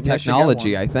 all of Maybe I should get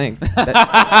technology, one. I think.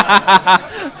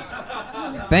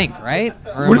 Think right?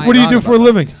 Or am What, I what do you wrong do for a about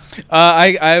living?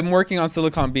 I'm working on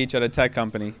Silicon Beach at a tech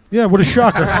company. Yeah, what a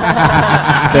shocker.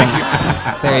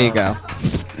 that? There you go.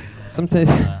 Sometimes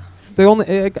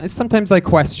I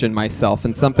question myself,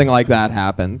 and something like that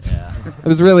happens. I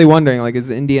was really wondering, like, is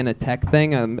Indian a tech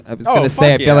thing? I was Oh, gonna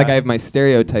say, I fuck feel like yeah. I have my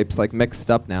stereotypes like mixed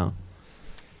up now.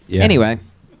 Yeah. Anyway,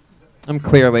 I'm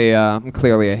clearly a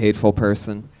hateful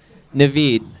person.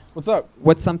 Naveed, What's up?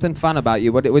 what's something fun about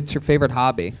you? What's your favorite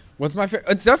hobby What's my favorite?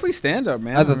 It's definitely stand up,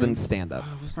 man. other I mean, than stand up?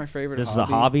 what's my favorite? This is a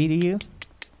hobby to you?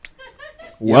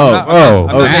 Whoa! I'm Oh,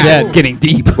 not- oh, I'm not- shit. Getting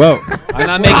deep. Whoa! I'm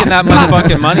not making that much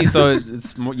fucking money, so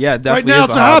it's more, yeah, definitely. now is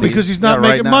it's a hobby 'cause he's not Yeah,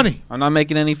 right making now. money. I'm not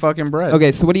making any fucking bread.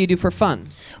 Okay, so what do you do for fun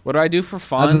What do I do for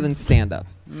fun? other than stand up?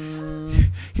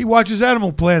 He watches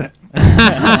Animal Planet.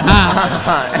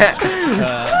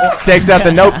 Takes out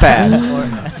the notepad.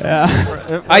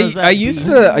 I used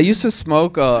to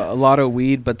smoke a lot of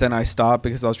weed, but then I stopped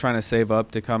because I was trying to save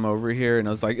up to come over here, and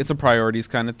I was like, it's a priorities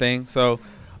kind of thing. So,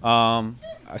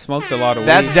 I smoked a lot of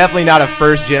That's weed. definitely not a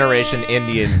first generation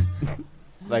Indian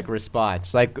like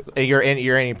response. Like your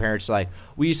Indian parents like,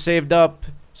 we saved up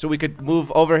so we could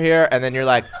move over here, and then you're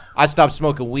like, I stopped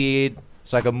smoking weed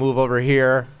so I could move over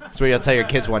here. That's what you'll tell your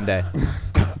kids one day.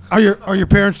 Are your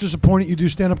parents disappointed you do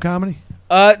stand-up comedy?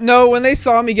 No, when they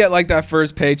saw me get like that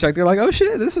first paycheck, they're like, "Oh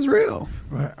shit, this is real."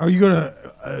 Right. Are you gonna?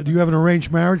 Do you have an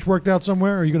arranged marriage worked out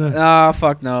somewhere? Are you gonna?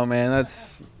 Fuck no, man.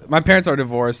 That's my parents are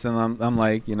divorced, and I'm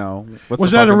like, you know, what's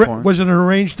Was the that fucking point? was it an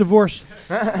arranged divorce?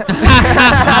 They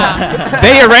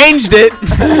arranged it.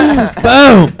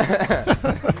 Boom.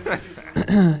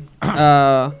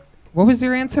 What was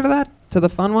your answer to that? To the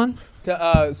fun one?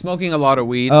 Smoking a lot of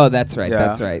weed. Oh, that's right. Yeah.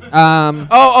 That's right. So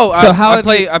how I have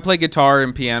play you- I play guitar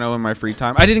and piano in my free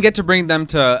time. I didn't get to bring them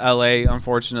to LA,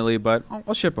 unfortunately, but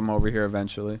I'll ship them over here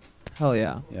eventually. Hell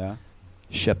yeah. Yeah.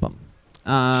 Ship them.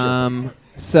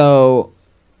 So,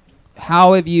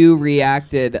 how have you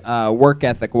reacted work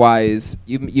ethic wise?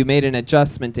 You made an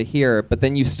adjustment to here, but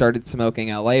then you started smoking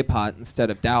LA pot instead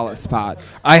of Dallas pot.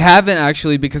 I haven't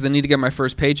actually because I need to get my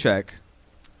first paycheck.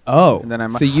 Oh, And then I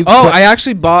so you've I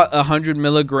actually bought 100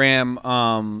 milligram,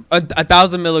 a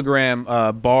 1,000 milligram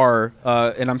bar,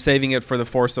 and I'm saving it for the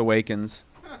Force Awakens.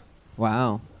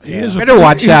 Wow. He is a- Better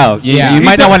watch out. Yeah. You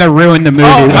might not want to ruin the movie.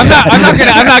 Oh,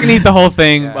 I'm not gonna eat the whole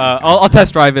thing. I'll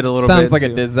test drive it a little bit. Sounds like a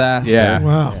see. disaster. Yeah.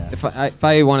 Wow. If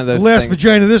I ate one of The those last things,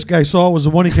 vagina this guy saw was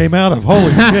the one he came out of.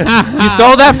 Holy shit! You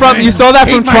stole that from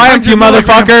Ate my Triumph, you 100 milligram.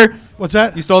 motherfucker. What's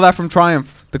that? You stole that from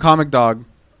Triumph, the comic dog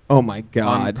oh my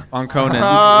god. on Conan.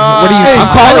 What do you? Hey, I'm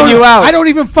I calling don't- you out. I don't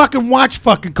even fucking watch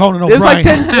fucking Conan It was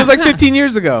O'Brien. like 15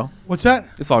 years ago. What's that?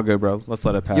 It's all good, bro. Let's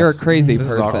let it pass. You're a crazy This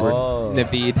is person, awkward.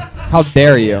 Naveed. How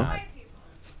dare you?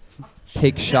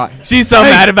 Take shot. She's so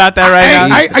Hey, mad about that right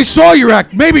Hey, now. I saw your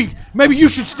act. Maybe you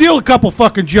should steal a couple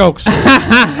fucking jokes.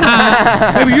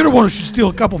 Maybe you're the one who should steal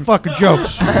a couple fucking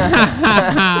jokes.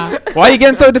 Why are you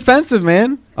getting so defensive,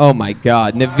 man? Oh my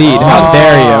god, Naveed, how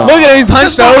dare you? Look at him, he's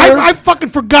hunched over. I've fucking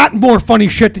forgotten more funny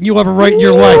shit than you'll ever write in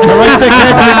your life. All right,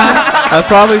 dickhead? That's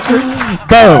probably true.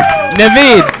 Boom.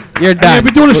 Naveed, you're I've done.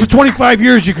 been doing this for 25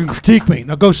 years. You can critique me.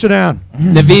 Now go sit down.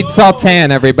 Naveed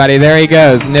Sultan, everybody. There he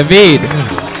goes. Naveed.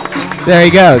 There he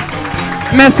goes.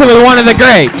 Messing with one of the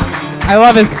greats. I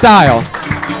love his style.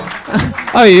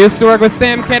 Oh, you used to work with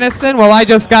Sam Kinison? Well, I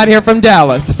just got here from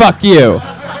Dallas. Fuck you.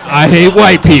 I hate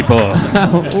white people.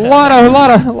 lot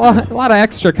of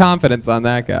extra confidence on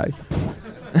that guy.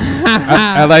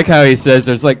 I like how he says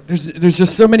there's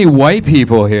just so many white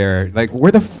people here. Like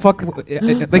where the fuck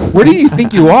like where do you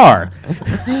think you are?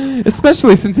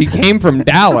 Especially since he came from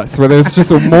Dallas, where there's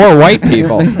just more white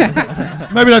people.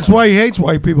 Maybe that's why he hates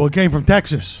white people. It came from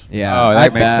Texas. Yeah, Oh, that I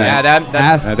makes bet. sense. Yeah,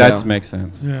 Has That to. makes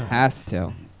sense. Yeah. Has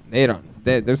to. They don't.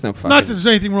 There's no fucking. Not that there's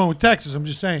anything wrong with Texas. I'm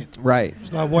just saying. Right.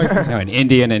 It's not white people. No, an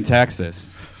Indian in Texas.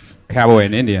 Cowboy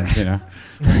and Indians, you know.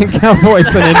 Cowboys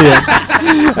and Indians.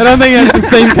 I don't think that's the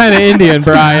same kind of Indian,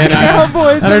 Brian. I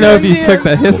don't know if you took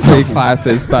the history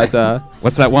classes, but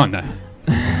What's that one?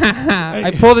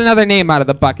 I pulled another name out of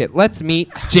the bucket. Let's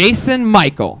meet Jason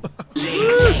Michael.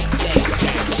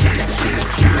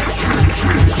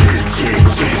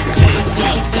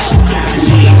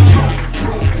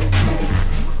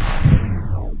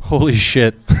 Holy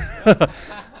shit.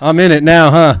 I'm in it now,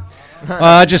 huh?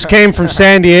 I just came from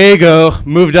San Diego,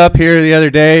 moved up here the other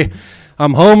day.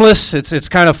 I'm homeless. It's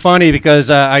kind of funny because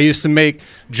I used to make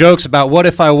jokes about what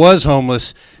if I was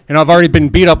homeless. And I've already been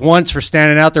beat up once for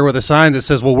standing out there with a sign that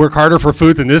says, well, work harder for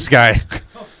food than this guy.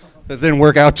 That didn't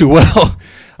work out too well.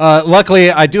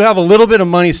 Luckily, I do have a little bit of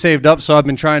money saved up, so I've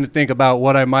been trying to think about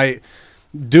what I might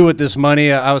do with this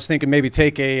money. I was thinking maybe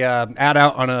take a ad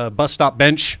out on a bus stop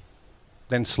bench,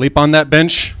 then sleep on that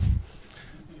bench.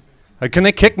 Can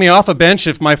they kick me off a bench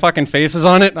if my fucking face is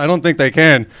on it? I don't think they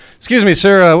can. Excuse me,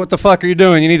 sir, what the fuck are you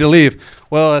doing? You need to leave.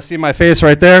 Well, see my face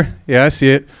right there? Yeah, I see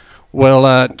it. Well,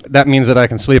 that means that I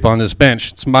can sleep on this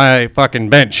bench. It's my fucking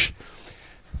bench.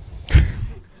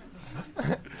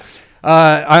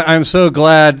 I'm so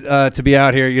glad to be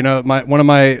out here. You know, one of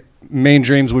my main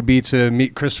dreams would be to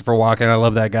meet Christopher Walken. I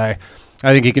love that guy.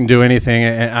 I think he can do anything,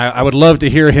 and I would love to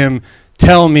hear him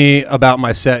tell me about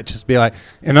my set. Just be like,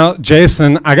 you know,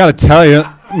 Jason, I got to tell you,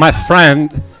 my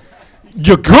friend,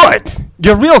 you're good.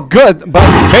 You're real good, but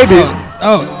maybe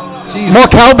Oh, jeez. more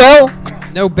cowbell?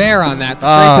 No bear on that.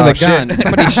 Straight to the gun.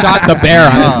 Somebody shot the bear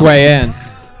on its way in.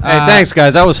 Hey, thanks,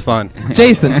 guys. That was fun.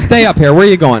 Jason, stay up here. Where are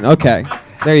you going? Okay.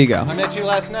 There you go. I met you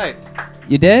last night.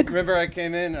 You did? Remember I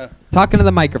came in? Talking to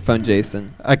the microphone,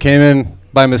 Jason. I came in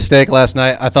by mistake last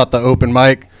night. I thought the open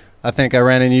mic. I think I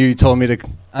ran into you. You told me to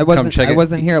I wasn't. check I it.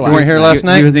 wasn't here You last. weren't here night. last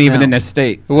night? He wasn't even No. in this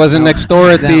state. It wasn't No. next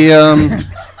door at No. the,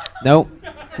 Nope.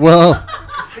 well,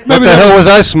 What the hell was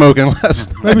I smoking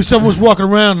last night? Maybe someone was walking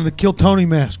around in a Kill Tony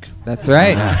mask. That's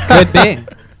right. Could be.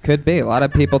 Could be. A lot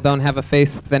of people don't have a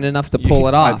face thin enough to pull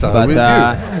it off. thought it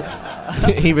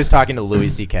was He was talking to Louis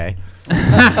C.K.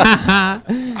 How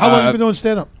long have you been doing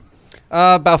stand-up?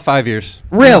 About 5 years.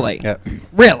 Really? Yep.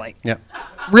 Really? Yep.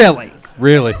 Really?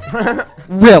 Really.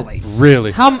 Really?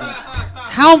 Really.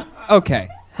 Okay.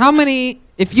 How many,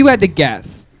 if you had to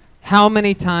guess, how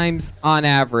many times on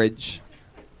average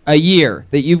a year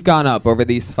that you've gone up over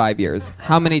these 5 years,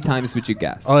 how many times would you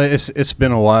guess? Oh, it's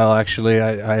been a while actually.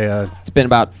 It's been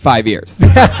about 5 years.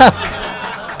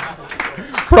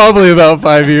 Probably about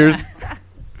 5 years.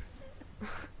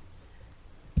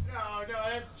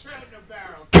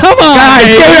 Come on, Guys,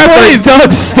 give it up for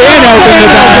Doug Stanhope in the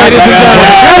back, ladies and gentlemen.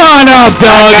 Come on up,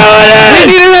 Doug. we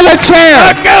need another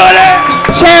chair.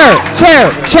 Chair.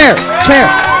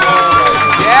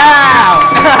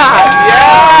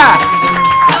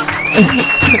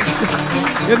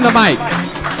 Give him the mic.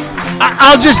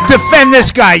 I'll just defend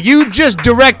this guy. You just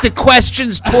direct the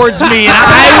questions towards me, and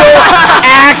I will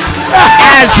act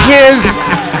as his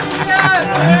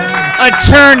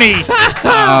attorney.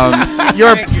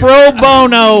 Your pro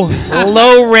bono,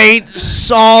 low-rate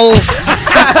Saul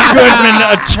Goodman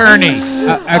attorney.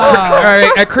 All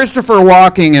right, a Christopher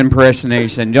Walken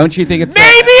impersonation. Don't you think it's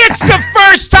Maybe it's the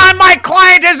first time my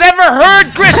client has ever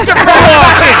heard Christopher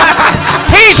Walken.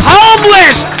 He's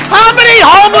homeless. How many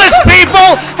homeless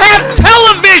people have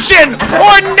television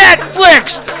or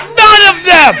Netflix? None of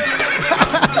them.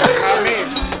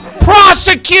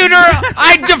 Prosecutor,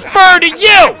 I defer to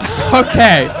you.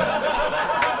 Okay.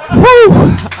 Whew.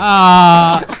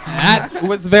 That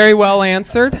was very well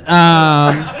answered.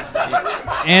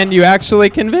 And you actually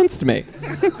convinced me.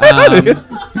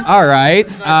 All right.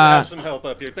 have some help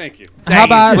up here. Thank you. How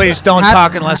about Please don't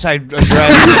talk unless I address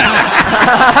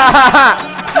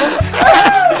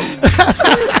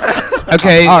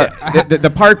okay? All right.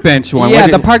 The park bench one. Yeah,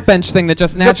 what the did- park bench thing that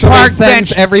just the naturally park sends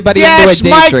bench. everybody Yes, into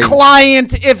a my daydream.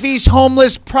 client, if he's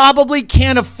homeless, probably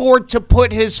can't afford to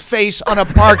put his face on a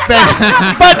park bench.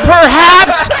 But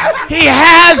perhaps he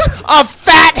has a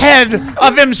fat head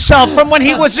of himself from when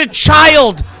he was a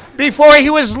child, before he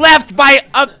was left by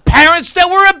parents that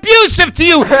were abusive to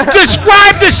you.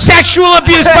 Describe the sexual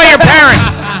abuse by your parents.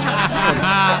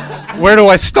 Where do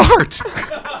I start?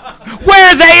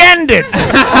 Where they ended.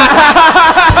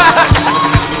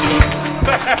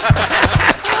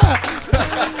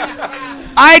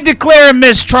 I declare a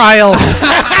mistrial.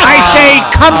 I say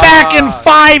come back in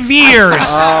 5 years.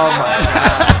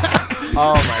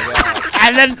 Oh my god.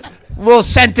 And then we'll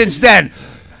sentence then.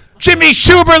 Jimmy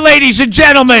Schubert, ladies and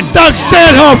gentlemen. Doug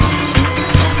Stanhope.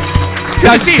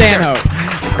 Doug Stanhope.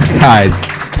 Guys,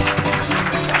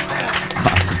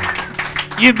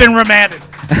 You've been remanded.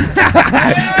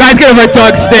 Guys, give him a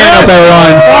Doug Stanhope,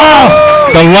 everyone.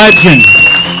 The legend.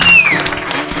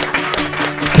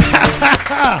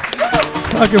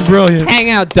 Fucking brilliant. Hang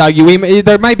out, Doug.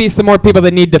 There might be some more people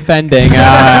that need defending in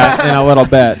a little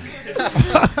bit.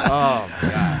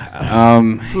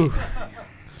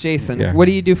 Jason, Yeah. what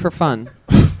do you do for fun?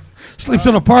 Sleeps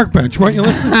on a park bench. Weren't you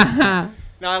listening?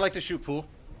 No, I like to shoot pool.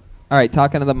 All right,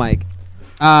 talking to the mic.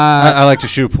 I like to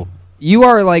shoot pool. You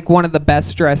are like one of the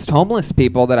best dressed homeless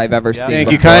people that I've ever seen.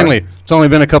 Thank you before. kindly. It's only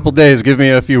been a couple days. Give me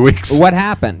a few weeks. What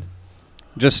happened?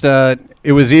 Just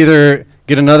it was either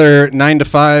get another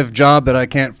 9-to-5 job that I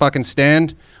can't fucking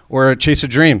stand, or chase a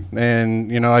dream.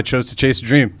 And I chose to chase a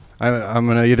dream. I'm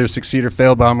gonna either succeed or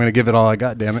fail, but I'm gonna give it all I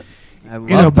got. Damn it.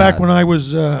 Back when I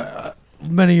was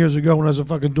many years ago, when I was a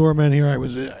fucking doorman here,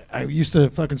 I used to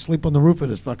fucking sleep on the roof of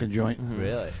this fucking joint.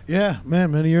 Really? Yeah, man,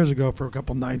 many years ago for a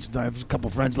couple nights. I have a couple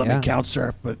friends let Yeah. me couch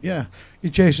surf, but yeah,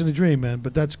 you're chasing the dream, man.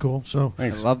 But that's cool. So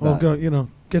Thanks. I love we'll that. go,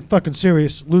 get fucking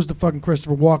serious. Lose the fucking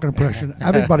Christopher Walken impression.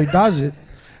 Everybody does it.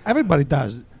 Everybody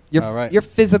does it. You're, All right. you're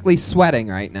physically sweating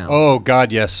right now. Oh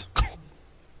God, yes.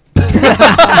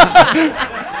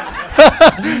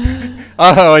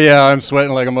 Oh yeah, I'm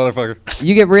sweating like a motherfucker.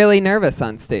 You get really nervous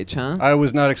on stage, huh? I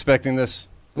was not expecting this.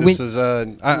 This is.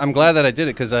 I'm glad that I did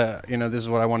it because this is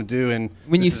what I want to do. And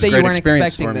When you this is a say you great weren't experience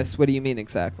expecting for me. this, what do you mean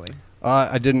exactly?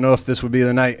 I didn't know if this would be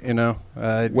the night. Where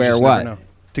just what? never know.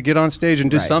 To get on stage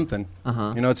and do Right. something.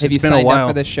 Uh-huh. It's Have you been a signed while. up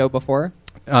for this show before?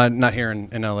 Not here in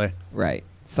LA. Right.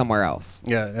 Somewhere else.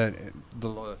 Yeah, the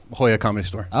La Jolla Comedy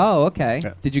Store. Oh, okay.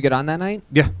 Yeah. Did you get on that night?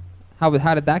 Yeah. How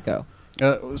did that go?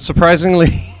 Surprisingly,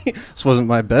 this wasn't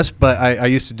my best, but I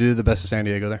used to do the Best of San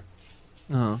Diego there.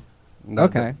 Oh. That-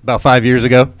 Okay. About 5 years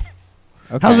ago.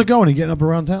 Okay. How's it going? You getting up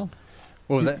around town?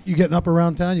 What was that? You getting up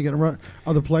around town? You getting around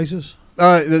other places?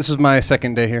 This is my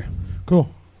second day here. Cool.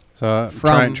 So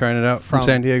From- trying it out from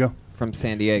San Diego. from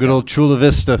San Diego. Good old Chula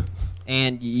Vista.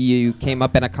 And you came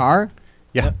up in a car?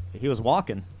 Yeah. He was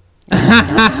walking. Hey,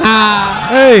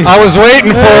 I was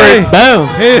waiting for it. Boom.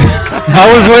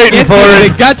 I was waiting for The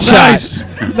it. gut nice.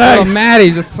 shot. Nice. So Maddie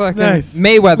just fucking Nice.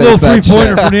 Mayweather's Little that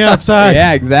three-pointer shit. from the outside.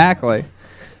 Yeah, exactly.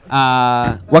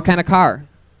 What kind of car?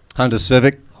 Honda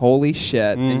Civic, Holy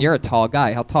shit. And you're a tall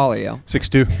guy. How tall are you?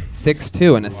 6'2".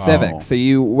 6'2" in a Civic. So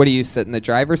what do you sit in the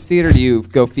driver's seat or do you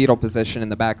go fetal position in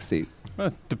the back seat?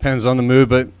 Depends on the mood,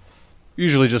 but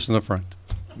usually just in the front.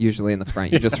 Usually in the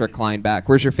front. You just recline back.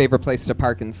 Where's your favorite place to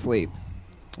park and sleep?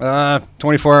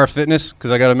 24-hour fitness,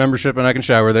 because I got a membership and I can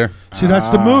shower there. See,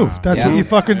 that's the move. That's Yeah. what you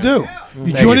fucking do. You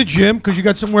Thank join you. a gym because you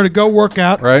got somewhere to go work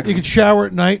out. Right. You can shower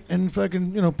at night and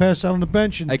fucking, pass out on the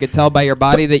bench. And I could tell by your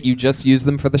body that you just use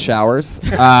them for the showers.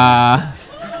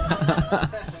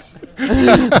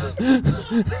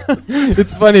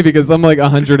 It's funny because I'm like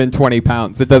 120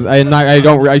 pounds. It does.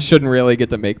 I shouldn't really get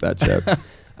to make that joke.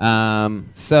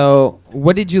 So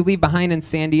what did you leave behind in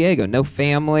San Diego? No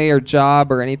family or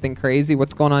job or anything crazy?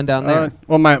 What's going on down there?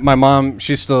 Well, my mom,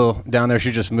 she's still down there.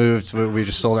 She just moved. We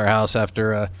just sold our house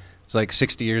after it's like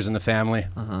 60 years in the family.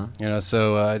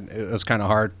 So it was kind of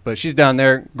hard. But she's down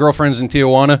there. Girlfriend's in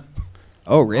Tijuana.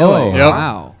 Oh, really? Yep.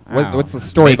 Wow. Wow. What's the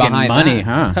story Making behind money,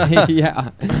 that? huh? Yeah.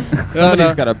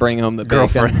 Somebody's got to bring home the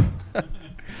Girlfriend. bacon.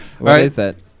 What Right. is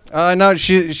it? No,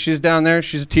 she's down there.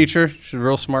 She's a teacher. She's a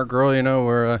real smart girl.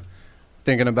 We're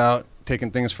thinking about taking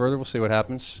things further. We'll see what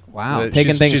happens. Wow. She's-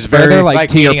 Taking things she's further, very- like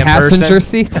to your meeting in passenger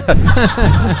person? seat?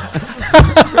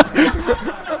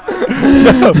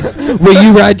 Will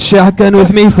you ride shotgun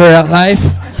with me for life?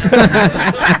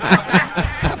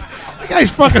 that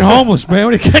guy's fucking homeless, man.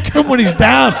 When you kick him when he's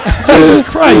down. Jesus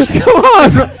Christ. Come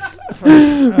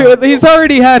on. He's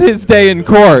already had his day in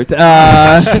court.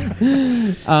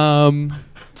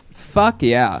 Fuck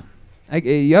yeah.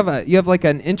 You have like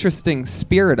an interesting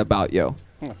spirit about you.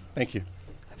 Oh, thank you.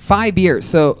 5 years.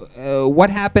 So what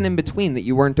happened in between that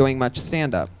you weren't doing much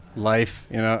stand-up? Life,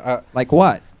 Like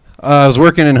what? I was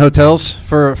working in hotels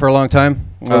for a long time.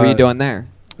 What were you doing there?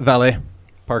 Valet,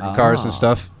 parking cars and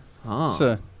stuff. Oh.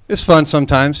 So it's fun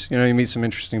sometimes. You meet some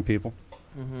interesting people.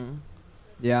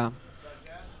 Yeah.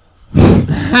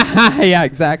 Yeah,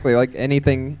 you like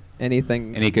anything. Any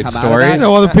good come out of stories? I that?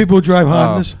 know other people who drive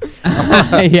Hondas.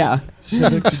 Yeah.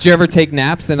 Did you ever take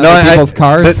naps in No, other people's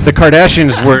cars? The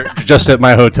Kardashians were just at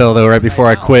my hotel though, right before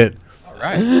I quit. All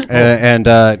right. And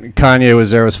Kanye was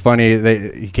there. It was funny.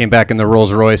 He came back in the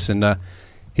Rolls Royce and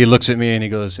he looks at me and he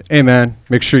goes, "Hey man,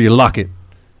 make sure you lock it."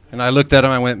 And I looked at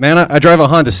him. I went, "Man, I drive a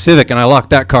Honda Civic and I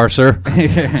locked that car, sir.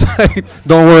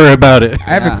 Don't worry about it."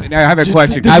 I have a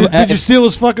question. Did you steal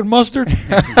his fucking mustard?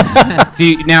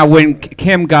 Now, when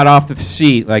Kim got off the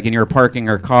seat, like, and you were parking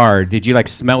her car, did you like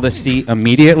smell the seat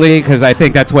immediately? Because I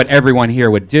think that's what everyone here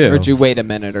would do. Or did you wait a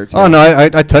minute or two? Oh no,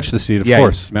 I touched the seat, of Yeah,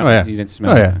 course. You smelled Oh yeah, You didn't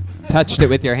smell Oh it. yeah. Touched it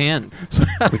with your hand.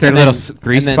 Was there a little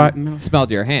grease and spot? then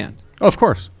smelled your hand. Oh, of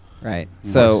course. Right.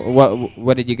 So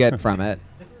what did you get from it?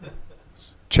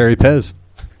 Cherry Pez.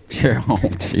 Oh,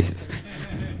 Jesus.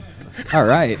 All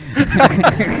right.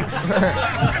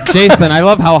 Jason, I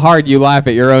love how hard you laugh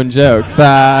at your own jokes.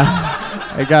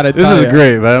 I gotta This tell is ya.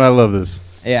 great, man. I love this.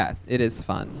 Yeah, it is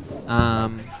fun.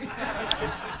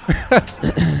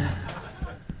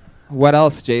 What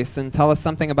else, Jason? Tell us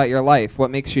something about your life.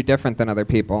 What makes you different than other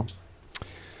people?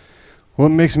 What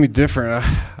makes me different?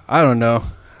 I don't know.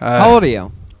 How old are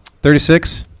you?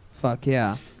 36. Fuck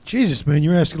yeah. Jesus, man,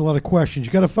 you're asking a lot of questions.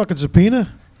 You got a fucking subpoena?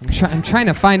 I'm trying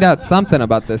to find out something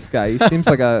about this guy. He seems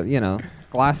like a,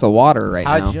 glass of water right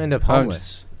now. How'd you end up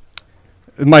homeless?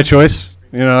 My choice.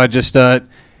 I just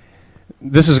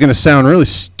this is gonna sound really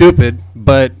stupid,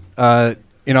 but I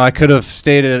could have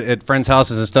stayed at friends'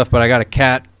 houses and stuff, but I got a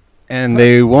cat, and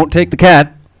they won't take the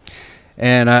cat,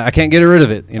 and I can't get rid of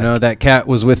it. That cat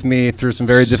was with me through some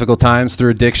very difficult times, through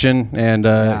addiction and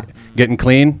getting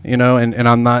clean. And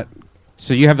I'm not.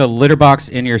 So you have the litter box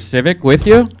in your Civic with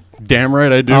you? Damn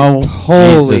right I do. Oh,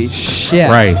 Holy Jesus shit.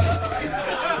 Christ.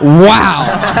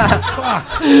 Wow.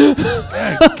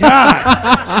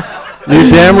 You're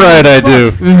damn right I do.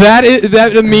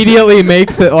 That immediately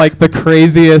makes it like the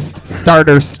craziest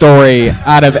starter story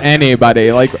out of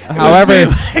anybody. Like, however.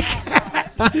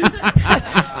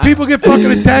 People get fucking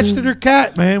attached to their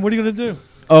cat, man. What are you going to do?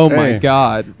 Oh, my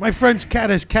God. My friend's cat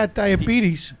has cat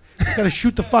diabetes. He's got to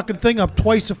shoot the fucking thing up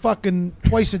twice a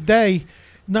day,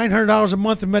 $900 a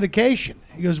month in medication.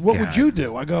 He goes, "What would you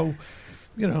do?" I go,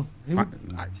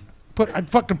 I'd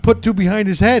fucking put two behind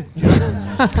his head.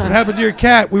 What happened to your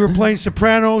cat? We were playing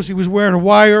Sopranos. He was wearing a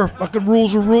wire. Fucking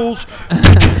rules are rules.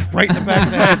 Right in the back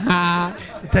of the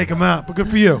head. Take him out. But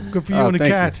good for you. Good for you and the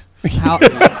thank cat.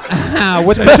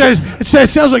 What's It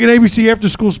sounds like an ABC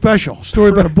after-school special.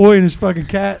 Story about a boy and his fucking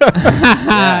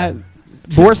cat.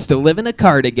 Forced to live in a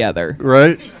car together.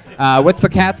 Right? What's the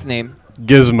cat's name?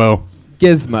 Gizmo.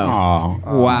 Gizmo.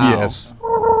 Oh. Wow. Yes.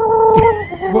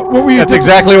 What were you? That's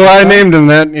exactly why I named him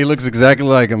that. He looks exactly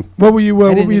like him. What were you? What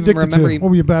didn't were you even addicted remember to? he- What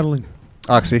were you battling?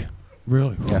 Oxy.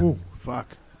 Really? Yeah. Ooh,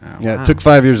 fuck. Yeah, it took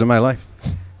 5 years of my life.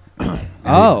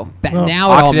 Oh, Well,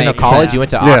 now it all Occidental makes College. sense. You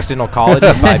went to Yeah. Occidental College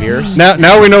for 5 years.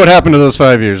 Now we know what happened to those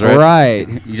 5 years, right?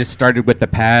 Right. You just started with the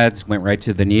pads, went right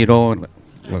to the needle. And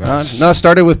No, it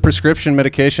started with prescription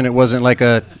medication. It wasn't like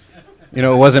a, it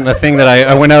wasn't a thing that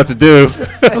I went out to do.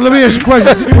 Well, let me ask you a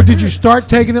question. Well, did you start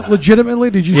taking it legitimately?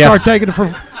 Did you Yeah. start taking it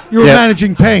for? You were Yeah.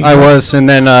 managing pain. I was, and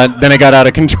then it got out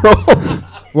of control.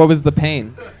 What was the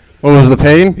pain? What was the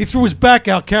pain? He threw his back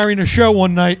out carrying a show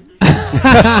one night.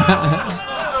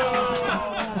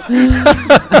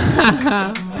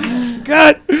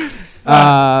 God.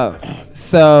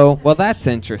 Well, that's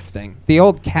interesting. The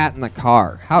old cat in the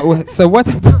car. So what?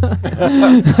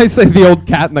 I say the old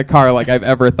cat in the car like I've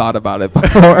ever thought about it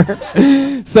before.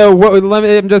 So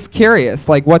I'm just curious.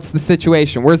 Like, what's the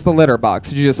situation? Where's the litter box?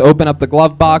 Did you just open up the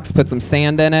glove box, put some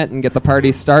sand in it, and get the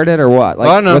party started, or what? Like,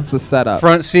 Oh, no. what's the setup?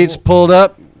 Front seats pulled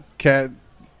up. Cat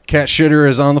shitter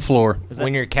is on the floor.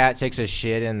 When your cat takes a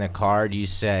shit in the car, do you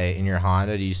say, in your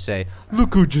Honda, do you say,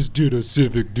 Look who just did a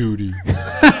civic duty.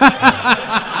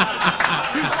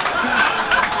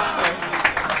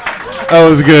 That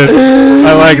was good.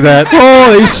 I like that.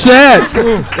 Holy shit!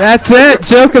 That's it.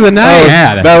 Joke of the night.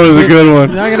 That was a good one.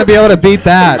 You're not gonna be able to beat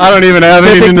that. I don't even have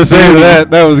Civic anything to say to duty. that.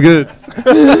 That was good.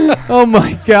 Oh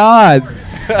my God!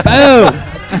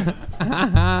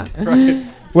 Boom.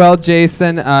 Well,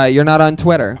 Jason, you're not on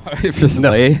Twitter.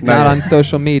 Obviously. Not on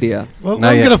social media. Well, Not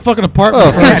let him yet. get a fucking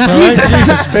apartment first, all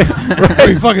right? Before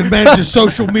he fucking manages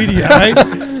social media, right?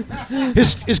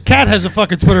 His cat has a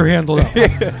fucking Twitter handle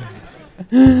now.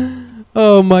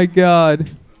 Oh my God,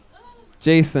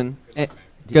 Jason.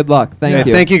 Good luck. Thank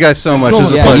you. Thank you guys so much. Cool. It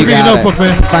was a Yeah, pleasure. you Give me got a notebook, it.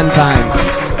 man. Fun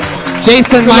times.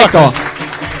 Jason luck. Michael.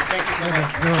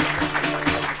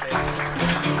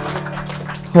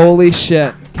 Holy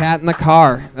shit. Cat in the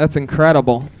car. That's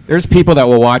incredible. There's people that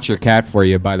will watch your cat for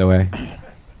you, by the way.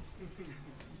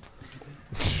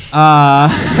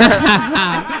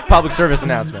 public service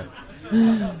announcement?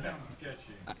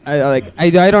 I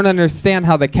don't understand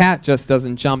how the cat just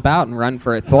doesn't jump out and run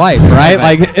for its life, right?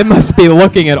 Like, it must be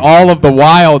looking at all of the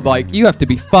wild, like, you have to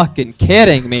be fucking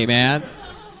kidding me, man.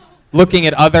 Looking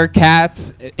at other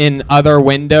cats in other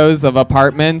windows of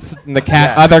apartments, and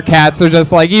other cats are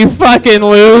just like, you fucking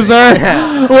loser.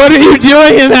 What are you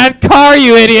doing in that car,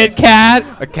 you idiot cat?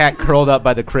 A cat curled up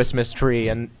by the Christmas tree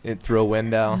and through a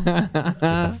window.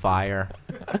 The fire.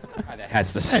 That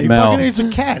has the Hey, he smell. fucking hates a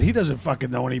cat. He doesn't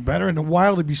fucking know any better. In the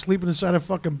wild, he'd be sleeping inside a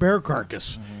fucking bear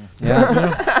carcass.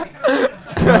 Yeah,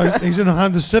 He's in a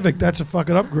Honda Civic. That's a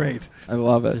fucking upgrade. I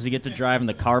love it. Does he get to drive in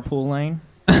the carpool lane?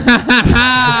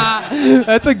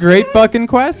 That's a great fucking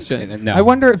question. No. I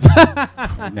wonder if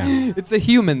No. it's a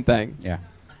human thing. Yeah.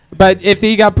 But if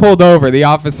he got pulled over, the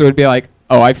officer would be like,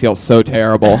 "Oh, I feel so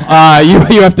terrible.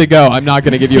 You have to go. I'm not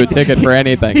going to give you a ticket for He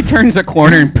anything." turns a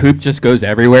corner and poop just goes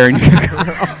everywhere. And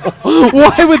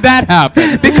Why would that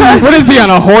happen? Because what is he on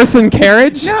a horse and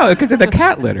carriage? no, because of the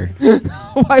cat litter.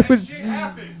 Why would?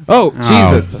 Oh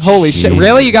Jesus! Holy shit! jeez.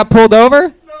 Really? You got pulled over?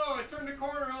 No, I turned the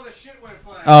corner and all the shit went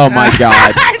flying. Oh my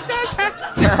God!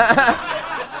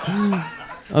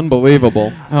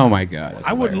 Unbelievable. Oh my God. that's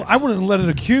I wouldn't hilarious. let it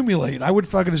accumulate. I would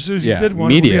fucking, as soon as you Yeah, did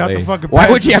one, it would be out the immediately. fucking Why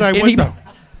would you have passenger any- side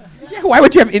window. Yeah, why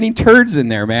would you have any turds in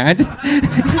there, man? for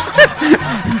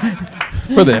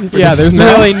the There's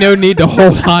smell. really no need to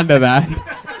hold on to that.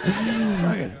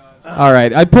 All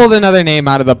right, I pulled another name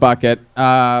out of the bucket.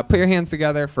 Put your hands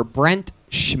together for Brent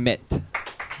Schmidt.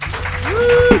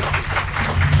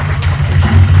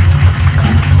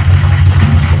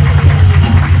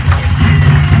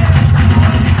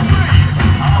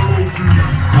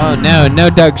 Oh no,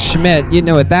 Doug Schmidt. You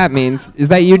know what that means. Is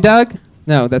that you, Doug?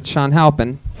 No, that's Sean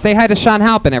Halpin. Say hi to Sean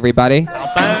Halpin, everybody.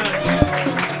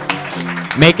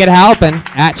 Make it Halpin,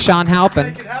 at Sean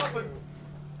Halpin.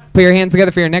 Put your hands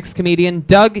together for your next comedian,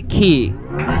 Doug Key.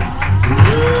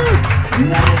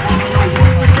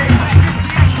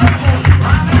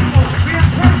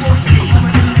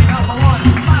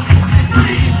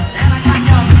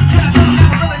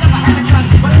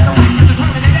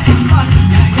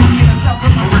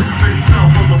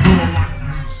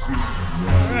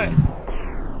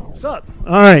 What's up?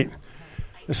 All right.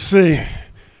 Let's see.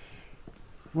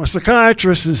 My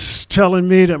psychiatrist is telling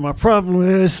me that my problem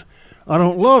is I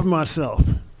don't love myself.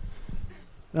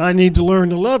 I need to learn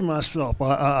to love myself.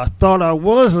 I thought I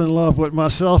was in love with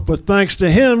myself, but thanks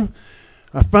to him,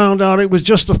 I found out it was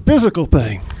just a physical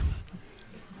thing.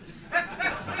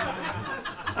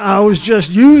 I was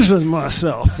just using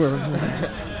myself.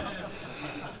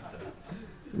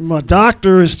 My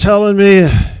doctor is telling me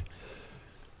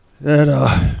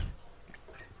that,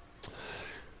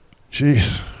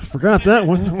 jeez, I forgot that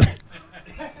one.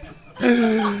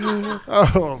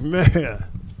 Oh, man.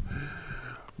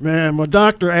 Man, my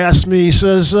doctor asked me, he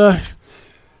says, have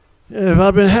I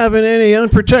been having any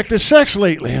unprotected sex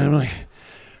lately? I'm like,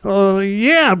 oh,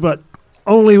 yeah, but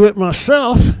only with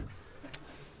myself.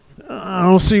 I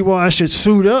don't see why I should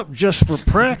suit up just for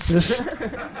practice.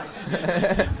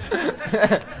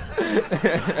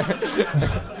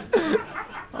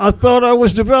 I thought I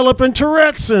was developing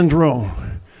Tourette syndrome.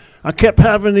 I kept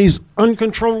having these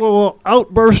uncontrollable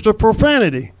outbursts of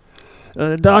profanity.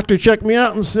 The doctor checked me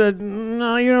out and said,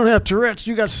 no, you don't have Tourette's,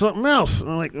 you got something else.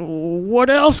 I'm like, what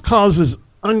else causes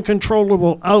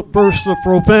uncontrollable outbursts of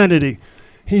profanity?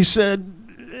 He said,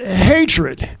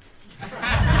 hatred.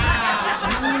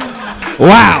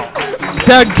 Wow.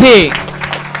 Doug Key,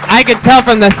 I could tell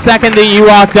from the second that you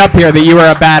walked up here that you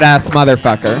were a badass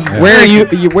motherfucker. Yeah.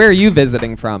 Where are you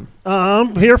visiting from?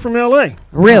 I'm here from L.A.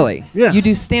 Really? Yeah. You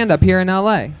do stand-up here in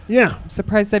L.A.? Yeah. I'm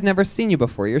surprised I've never seen you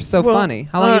before. You're so funny.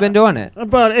 How long you been doing it?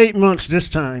 About 8 months this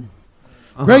time.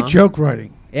 Great joke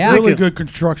writing. Yeah. Really good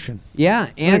construction. Yeah,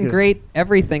 and great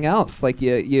everything else. Like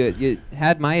you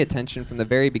had my attention from the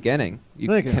very beginning.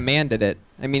 You commanded it.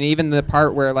 I mean, even the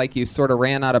part where like you sort of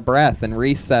ran out of breath and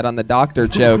reset on the doctor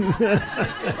joke.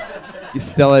 You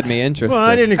still had me interested. Well,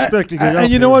 I didn't expect to get up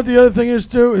And you know what the other thing is,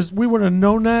 too, is we wouldn't have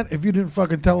known that if you didn't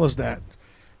fucking tell us that.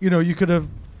 You know, you could have,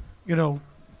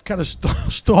 kind of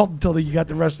stalled until you got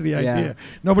the rest of the idea.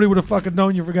 Nobody would have fucking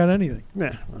known you forgot anything.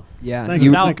 Yeah. Yeah. Thank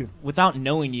you. Without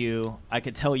knowing you, I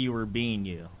could tell you were being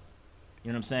you. You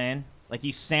know what I'm saying? Like,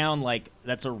 you sound like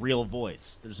that's a real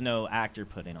voice. There's no actor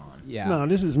putting on. Yeah. No,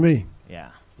 this is me.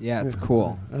 Yeah. Yeah, it's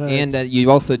cool. And you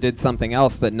also did something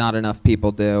else that not enough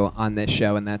people do on this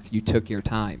show, and that's you took your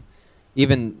time.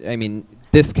 Even,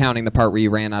 discounting the part where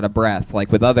you ran out of breath.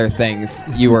 Like with other things,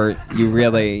 you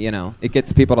really, it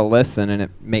gets people to listen, and it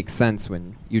makes sense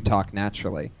when you talk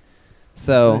naturally.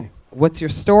 So, what's your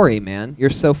story, man?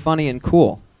 You're so funny and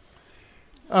cool.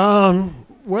 Well,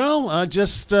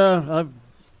 I've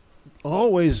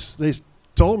always, they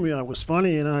told me I was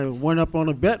funny, and I went up on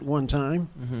a bet one time.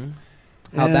 Mm-hmm.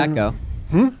 How'd that go?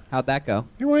 How'd that go?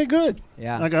 It went good.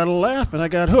 Yeah. I got a laugh, and I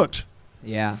got hooked.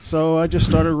 Yeah. So I just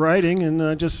started writing, and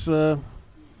I just, do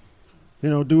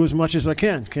as much as I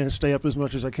can. Can't stay up as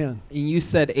much as I can. You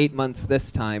said 8 months this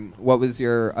time. What was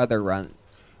your other run?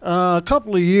 A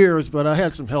couple of years, but I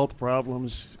had some health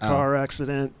problems, car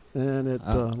accident, and it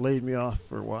laid me off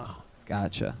for a while.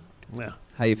 Gotcha. Yeah.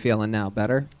 How you feeling now?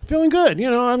 Better? Feeling good.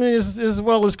 As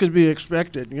well as could be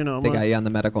expected. They got you on the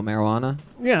medical marijuana?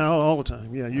 Yeah, all the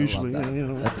time. Yeah, usually.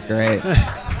 That's great.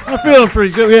 I'm feeling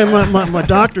pretty good. Yeah, my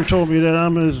doctor told me that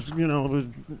I'm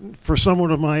for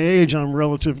someone of my age, I'm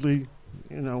relatively,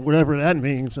 whatever that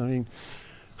means. I mean,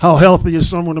 how healthy is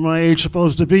someone of my age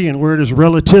supposed to be, and where does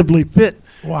relatively fit?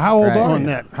 Well, how old are you?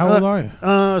 That? How old are you?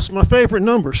 It's my favorite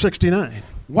number, 69.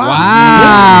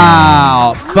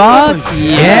 Wow. Fuck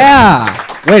yeah.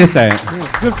 Wait a second.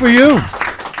 Good for you.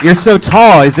 You're so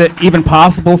tall. Is it even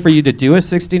possible for you to do a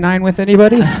 69 with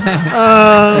anybody?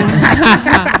 Yeah,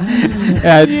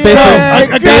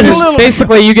 it's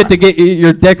basically you get to get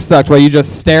your dick sucked while you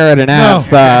just stare at an ass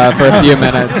for a few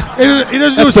minutes. He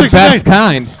doesn't do a That's the 69. best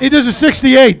kind. He does a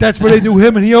 68. That's where they do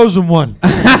him, and he owes him one.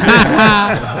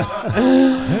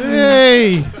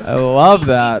 Hey. I love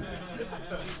that.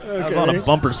 That was on a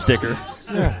bumper sticker.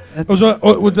 Yeah. Did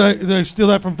I steal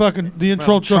that from fucking the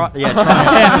intro? Doug,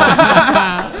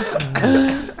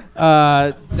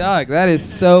 that is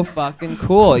so fucking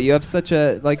cool. You have such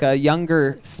a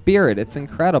younger spirit. It's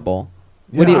incredible.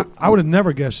 Yeah, I would have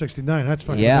never guessed 69. That's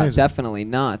fucking amazing. Definitely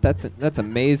not. That's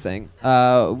amazing.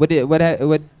 What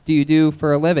do you do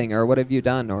for a living, or what have you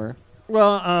done, or?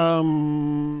 Well,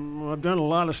 I've done a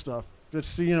lot of stuff.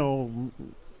 Just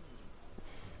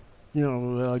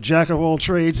jack of all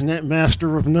trades, net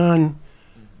master of none.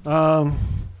 I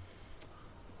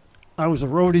was a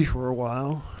roadie for a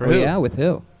while. Yeah, with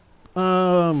who? He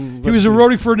was a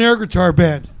roadie for an air guitar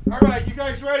band. All right, you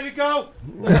guys ready to go?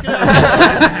 Let's get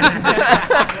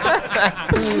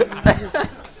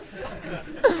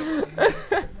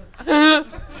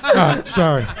out.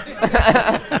 Sorry.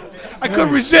 I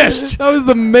couldn't resist. That was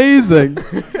amazing.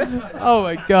 Oh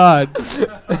my god.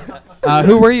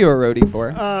 Who were you a roadie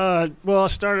for? Well, I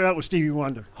started out with Stevie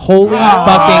Wonder. Holy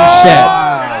fucking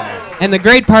shit. And the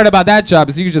great part about that job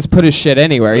is you can just put his shit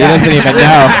anywhere. He doesn't even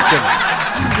know.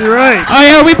 You're right. Oh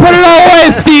yeah, we put it all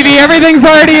away, Stevie. Everything's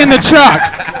already in the truck.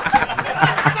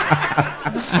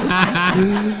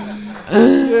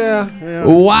 Yeah.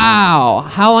 Wow.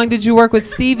 How long did you work with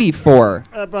Stevie for?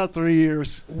 About 3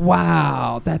 years.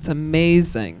 Wow, that's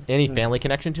amazing. Any family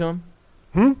connection to him?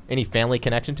 Any family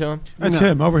connection to him? That's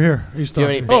him over here. He's Do you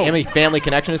have talking. any family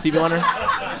connection to Stevie Wonder?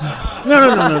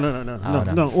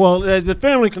 No. Well, the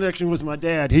family connection was my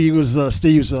dad. He was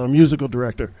Steve's musical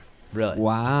director. Really?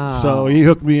 Wow. So he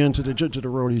hooked me into the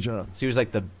roadie job. So he was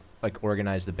like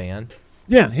organized the band.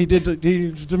 Yeah, he did.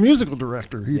 He's the musical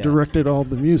director. He directed all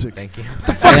the music. Thank you.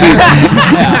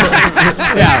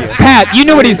 Yeah. Pat, you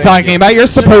know what he's talking about. You're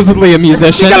supposedly a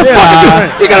musician. You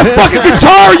got a fucking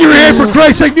guitar in your hand, for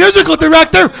Christ's sake, musical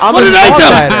director. What did I do?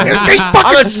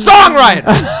 I'm a songwriter.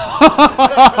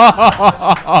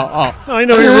 I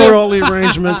know he wrote all the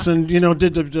arrangements and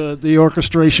did the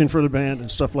orchestration for the band and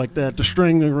stuff like that, the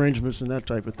string arrangements and that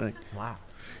type of thing. Wow.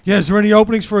 Yeah, is there any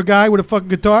openings for a guy with a fucking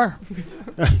guitar?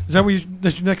 Is that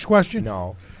that's your next question?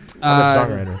 No. I'm a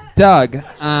songwriter. Doug,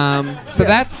 so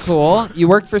that's cool. You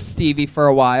worked for Stevie for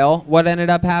a while. What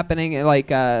ended up happening? Like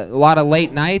a lot of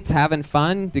late nights, having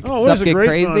fun? Did It stuff was a get great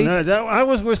crazy? fun. I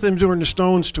was with him during the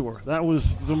Stones tour. That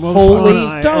was the most Holy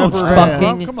fun I ever had.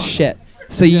 fucking shit.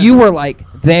 So you were like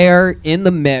there in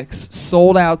the mix,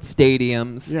 sold out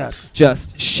stadiums. Yes.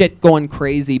 Just shit going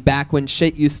crazy back when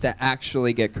shit used to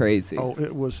actually get crazy. Oh,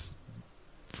 it was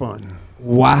fun.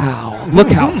 Wow.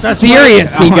 Look how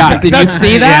serious he got. Did you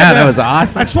see that? Yeah, that was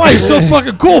awesome. That's why he's so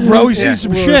fucking cool, bro. He's seen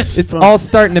some shit. It's all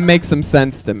starting to make some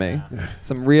sense to me.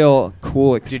 Some real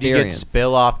cool Did you get experience.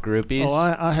 spill-off groupies? Oh,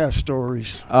 I have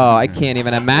stories. Oh, I can't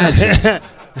even imagine.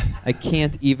 I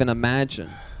can't even imagine.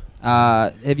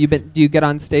 Do you get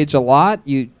on stage a lot?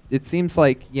 It seems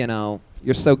like, you're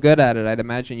so good at it. I'd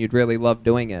imagine you'd really love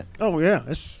doing it. Oh yeah,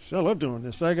 I love doing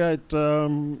this. I got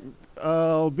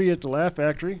I'll be at the Laugh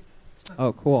Factory.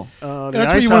 Oh, cool. The That's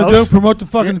what Ice you want to House. do, promote the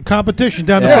fucking competition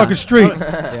down the Yeah. fucking street.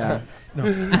 Yeah.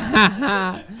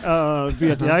 Be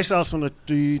at the Ice House on the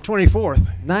 24th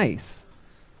Nice.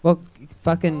 Well,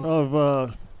 fucking.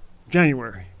 of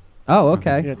January. Oh,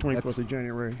 okay. Yeah, 24th of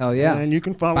January. Hell yeah. And you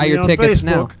can follow Buy me your on tickets Facebook.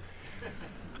 now.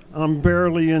 I'm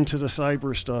barely into the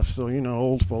cyber stuff, so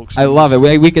old folks. I love it.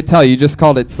 We could tell you just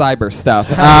called it cyber stuff.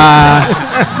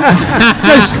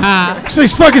 So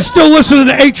he's fucking still listening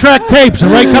to 8-track tapes, all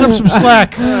right? Cut him some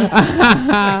slack.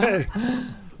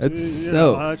 It's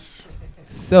it's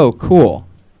so cool.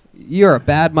 You're a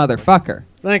bad motherfucker.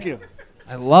 Thank you.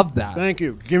 I love that. Thank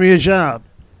you. Give me a job.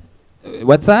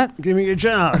 What's that? Give me a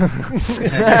job.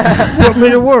 Put me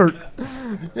to work.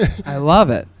 I love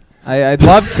it. I'd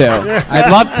love to.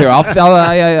 I'd love to.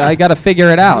 I got to figure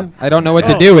it out. I don't know what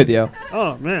to do with you.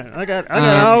 Oh man, I got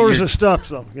hours of stuff.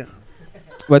 So yeah.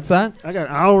 What's that? I got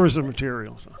hours of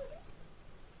material. So.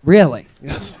 Really?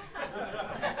 Yes.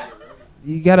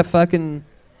 You got to fucking.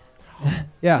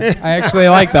 Yeah, I actually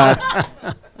like that.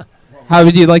 How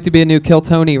would you like to be a new Kill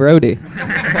Tony roadie?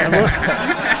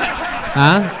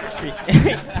 Huh?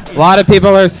 A lot of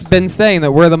people have been saying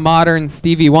that we're the modern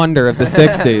Stevie Wonder of the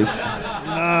 60s.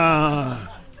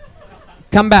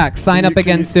 Come back. Sign up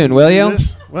again soon, will you?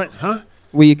 What? Huh?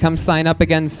 Will you come sign up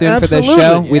again soon Absolutely. for this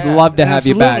show? We'd love to have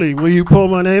you back. Absolutely. Will you pull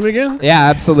my name again? Yeah,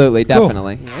 absolutely.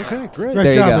 Definitely. Okay, great.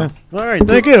 There you go. man. All right,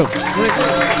 thank you.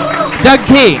 Doug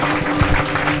Key.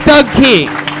 Doug Key.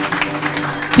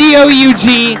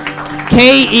 D-O-U-G-K-E-E.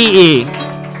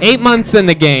 8 months in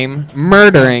the game,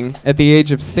 murdering at the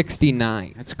age of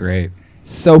 69. That's great.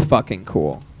 So fucking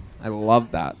cool. I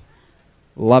love that.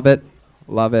 Love it.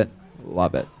 Love it.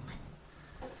 Love it.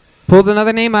 Pulled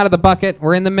another name out of the bucket.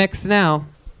 We're in the mix now.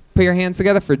 Put your hands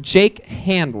together for Jake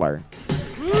Handler.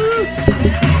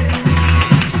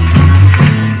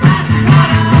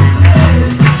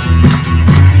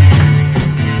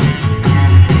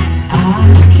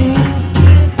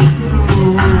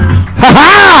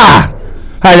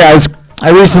 Hi guys.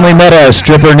 I recently met a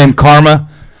stripper named Karma.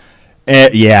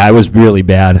 Yeah, it was really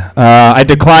bad. I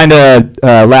declined a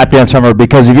lap dance from her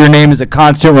because if your name is a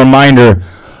constant reminder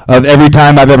of every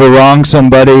time I've ever wronged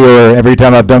somebody or every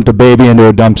time I've dumped a baby into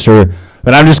a dumpster,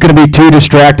 then I'm just going to be too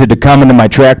distracted to come into my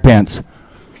track pants.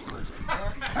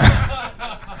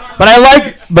 But I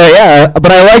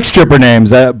like stripper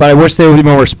names. But I wish they would be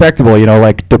more respectable.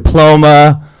 Like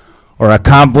diploma or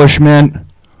accomplishment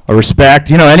or respect.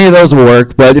 Any of those will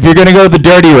work. But if you're going to go the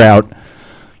dirty route,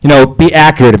 be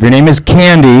accurate. If your name is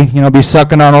Candy, be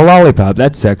sucking on a lollipop.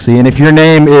 That's sexy. And if your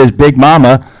name is Big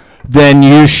Mama, then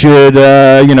you should,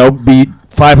 be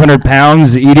 500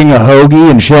 pounds, eating a hoagie,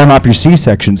 and showing off your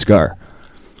C-section scar.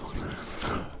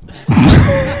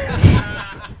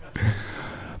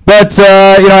 But you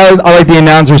know, I like the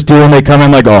announcers too, and they come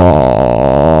in like, "Oh,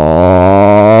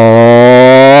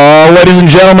 ladies and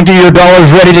gentlemen, get your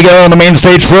dollars ready to go on the main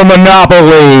stage for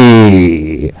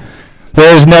Monopoly."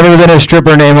 There's never been a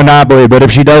stripper named Monopoly, but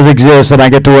if she does exist, then I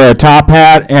get to wear a top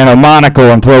hat and a monocle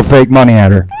and throw fake money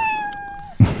at her.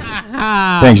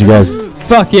 Thanks, you guys.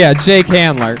 Fuck yeah, Jake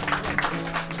Handler.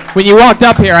 When you walked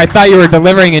up here, I thought you were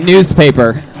delivering a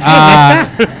newspaper.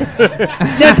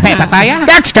 Newspaper for you.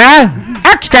 Extra!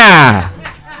 Extra!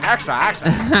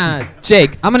 Extra.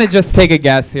 Jake, I'm going to just take a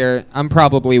guess here. I'm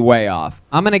probably way off.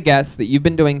 I'm going to guess that you've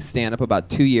been doing stand-up about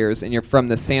 2 years, and you're from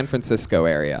the San Francisco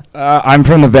area. I'm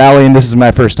from the Valley, and this is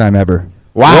my first time ever.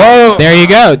 Wow. Whoa. There you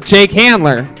go. Jake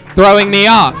Handler throwing me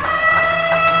off.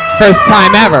 First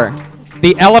time ever.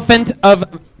 The elephant of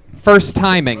first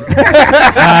timing.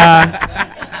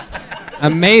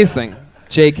 Amazing.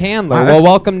 Jake Handler. Wow, Well,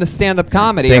 welcome to stand-up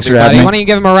comedy, Thanks for everybody. having me. Why don't you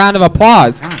give him a round of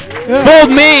applause? Fooled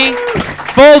me.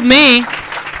 Fooled me.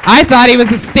 I thought he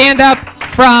was a stand-up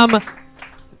from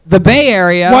the Bay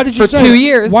Area Why did you for say 2 that?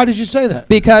 years. Why did you say that?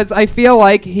 Because I feel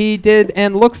like he did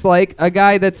and looks like a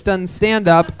guy that's done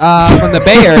stand-up from the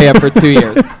Bay Area for 2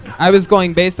 years. I was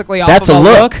going basically off That's of a a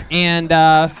look. look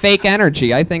and fake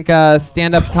energy. I think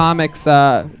stand-up comics.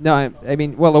 No, I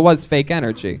mean, well, it was fake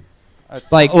energy.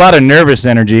 It's like a lot of nervous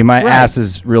energy. My Right. ass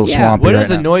is real Yeah. swampy What right was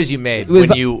the now. noise you made was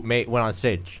when a- you went on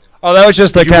stage? Oh, that was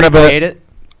just like Did you kind of recreate a. it?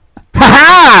 Ha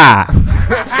ha!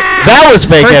 That was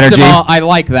fake First energy. of all, I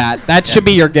like that. That should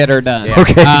be your get or done. Yeah.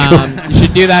 Okay, You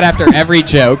should do that after every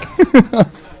joke.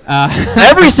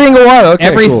 Every single one. Okay.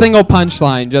 Every cool. single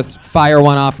punchline. Just fire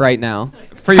one off right now.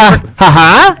 For your, Ha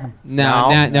ha!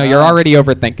 No, you're already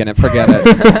overthinking it. Forget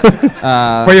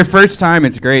it. for your first time,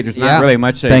 it's great. There's Yeah. not really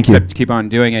much to Thank you. except to keep on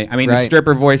doing it. I mean, the Right.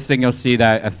 stripper voice thing, you'll see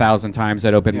that 1,000 times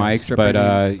at open mics, stripper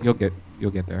but names. you'll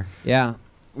get there. Yeah.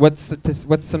 What's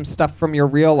some stuff from your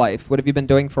real life? What have you been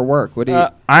doing for work? What do you?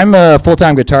 I'm a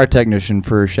full-time guitar technician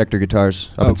for Schecter Guitars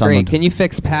up Oh, in Sunland. great! Can you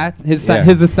fix Pat? His Yeah.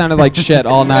 his has sounded like shit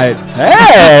all night.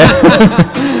 Hey!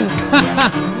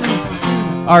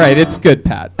 All right, it's good,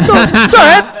 Pat. It's all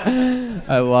right.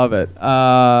 I love it.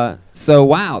 So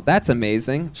wow, that's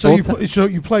amazing. So you, Full-ti- so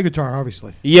you play guitar,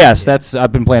 obviously. Yes,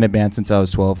 I've been playing in band since I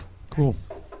was 12. Cool.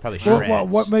 Probably What, shreds.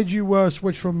 what made you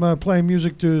switch from playing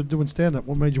music to doing stand-up?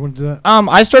 What made you want to do that?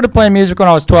 I started playing music when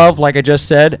I was 12, like I just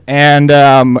said, and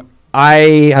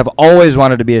I have always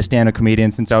wanted to be a stand-up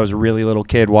comedian since I was a really little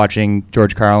kid watching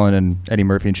George Carlin and Eddie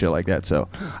Murphy and shit like that. So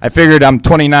I figured I'm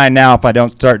 29 now. If I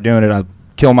don't start doing it, I'll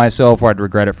kill myself or I'd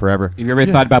regret it forever. Have you ever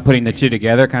thought about putting the two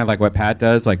together, kind of like what Pat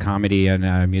does, like comedy and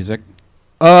music?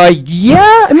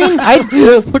 Yeah, I mean,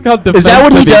 Look how Is that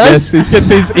what he defensive does? He gets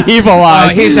these evil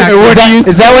eyes. he's And actually- what do you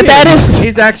Is that what that is?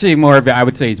 He's actually more of I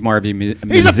would say he's more of a He's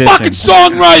musician. a fucking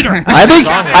songwriter. I think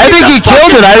he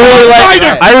killed it.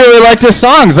 I really liked his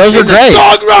songs. Those are great.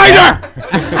 Songwriter.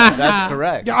 That's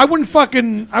correct. Yeah, I wouldn't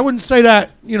say that.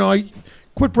 You know,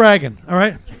 quit bragging. All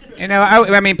right. You know,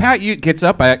 I mean, Pat gets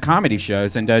up at comedy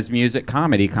shows and does music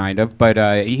comedy, kind of, but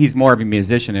he's more of a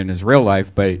musician in his real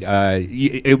life, but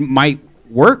it might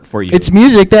work for you. It's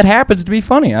music that happens to be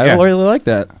funny. I Yeah. really like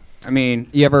that. I mean,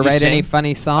 You ever write any sing?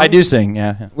 funny songs? I do sing,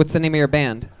 yeah. What's the name of your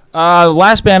band? The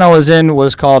last band I was in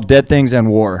was called Dead Things and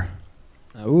War.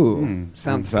 Ooh,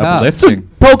 sounds sounds tough. uplifting.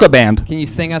 Polka band. Can you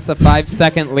sing us a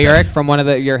 5-second lyric from one of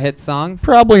your hit songs?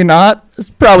 Probably not. It's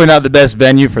probably not the best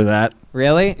venue for that.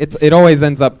 Really? It always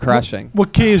ends up crushing.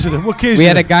 What key is it? What key is We it?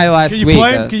 had a guy last Can you week,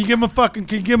 play him? Can you give him a fucking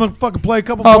play a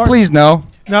couple Oh, parts? please no.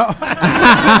 No.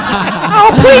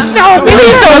 Oh, please no! It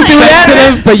was so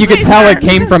sensitive, but you could tell it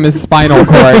came from his spinal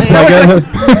cord.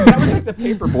 the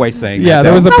Paperboy saying yeah, that.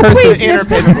 there was a person.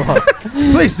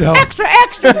 Please no. Extra,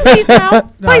 please no.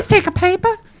 Please take a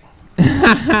paper. Do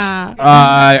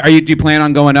you plan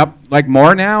on going up like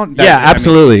more now? Yeah,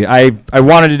 absolutely. I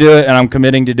wanted to do it, and I'm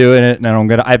committing to doing it,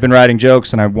 and I've been writing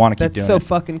jokes, and I want to keep That's doing so it.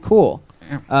 fucking cool.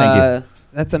 Thank you.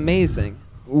 That's amazing.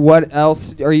 What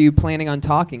else are you planning on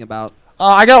talking about?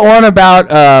 I got one about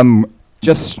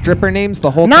Just stripper names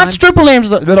the whole time? not stripper names.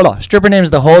 Stripper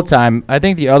names the whole time. I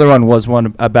think the other one was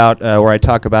one about where I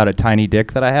talk about a tiny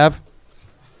dick that I have.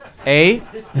 You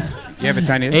have a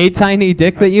tiny. A tiny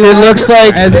dick that you It have? looks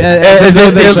like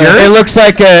it looks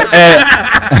like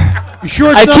a. You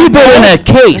sure it's I not keep a it in mole? a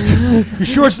case. You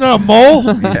sure it's not a mole?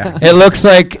 It looks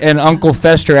like an Uncle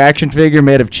Fester action figure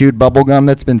made of chewed bubble gum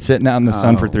that's been sitting out in the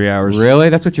sun for 3 hours. Really?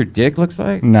 That's what your dick looks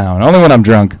like? No, only when I'm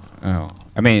drunk. Oh,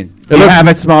 I mean, It you looks- have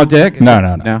a small dick? No.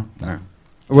 No. Oh.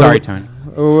 What Sorry, do Tony.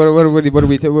 What do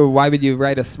we do? Why would you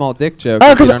write a small dick joke? Oh, if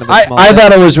you because don't have a I small dick?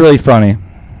 thought it was really funny.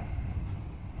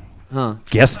 Huh.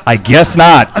 I guess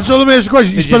not. And so let me ask you a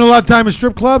question. You spend a lot of time in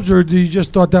strip clubs, or do you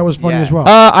just thought that was funny as well?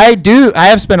 I do. I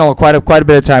have spent quite a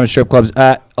bit of time in strip clubs.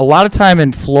 A lot of time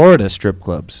in Florida strip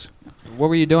clubs. What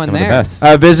were you doing Some of the there? best.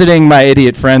 Visiting my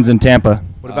idiot friends in Tampa.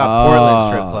 What about Portland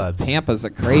strip clubs? Tampa's a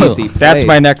crazy place. That's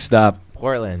my next stop.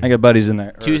 Portland. I got buddies in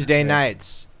there. Tuesday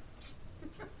nights.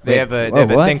 They Wait, have a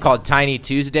what? thing called Tiny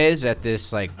Tuesdays at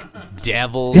this like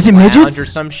Devil's Is it Lounge midgets? or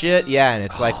some shit. Yeah, and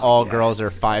it's like all girls are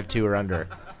 5'2" or under.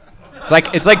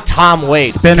 It's like Tom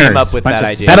Waits came up with that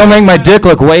idea. That'll make my dick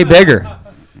look way bigger.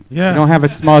 Yeah. You don't have a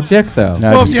small dick, though.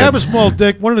 No, Well, if just you have a kidding. small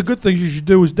dick, one of the good things you should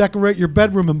do is decorate your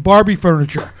bedroom in Barbie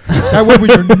furniture. That way, when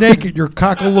you're naked, your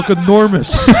cock will look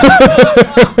enormous.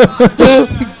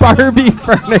 Barbie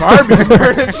furniture. Barbie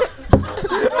furniture.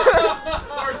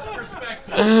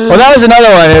 Well, that was another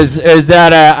one. Is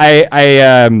that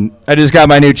I just got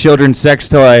my new children's sex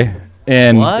toy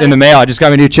in the mail. I just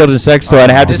got my new children's sex toy,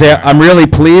 and I have to say I'm really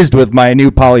pleased with my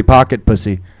new Polly Pocket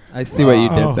pussy. I see what you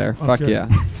did there. Fuck okay. yeah.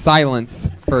 Silence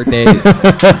for days.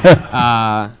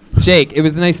 Jake, it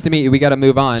was nice to meet you. We got to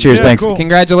move on. Cheers, thanks. cool.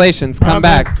 Congratulations. Come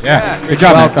back. Yeah. Good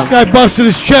job. Welcome. Guy busted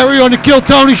his cherry on the Kill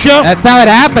Tony show. That's how it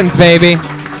happens, baby.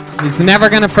 He's never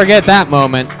going to forget that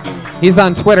moment. He's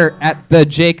on Twitter at the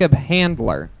Jacob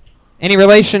Handler. Any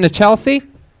relation to Chelsea?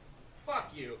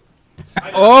 Fuck you.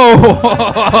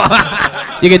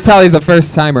 Oh. You can tell he's a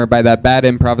first timer by that bad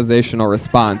improvisational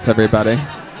response, everybody.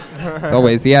 It's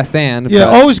always yes and. Yeah,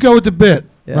 but- always go with the bit,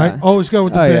 Yeah. right? Always go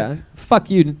with the Oh bit. yeah. Fuck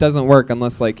you doesn't work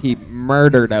unless like he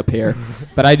murdered up here.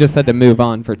 But I just had to move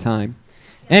on for time.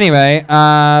 Anyway,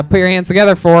 put your hands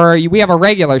together for we have a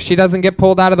regular. She doesn't get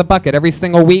pulled out of the bucket. Every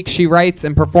single week she writes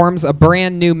and performs a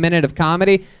brand new minute of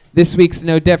comedy. This week's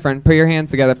no different. Put your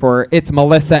hands together for her. It's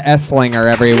Melissa Esslinger,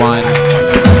 everyone.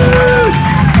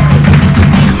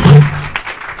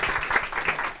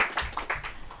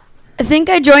 I think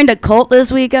I joined a cult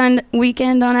this weekend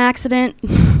on accident.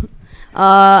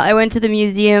 I went to the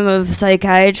Museum of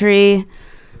Psychiatry,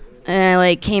 and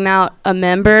I came out a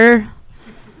member.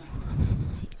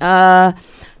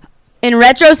 In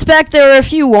retrospect, there were a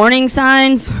few warning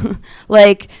signs,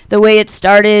 like the way it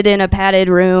started in a padded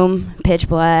room, pitch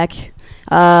black,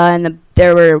 and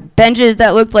there were benches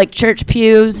that looked like church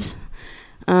pews.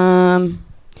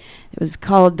 It's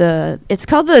called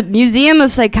the Museum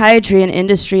of Psychiatry and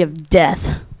Industry of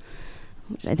Death,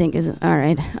 which I think is all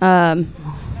right.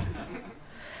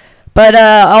 But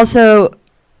also,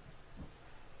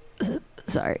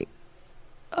 sorry.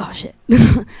 Oh shit.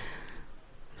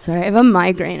 Sorry, I have a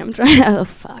migraine. I'm trying to. Oh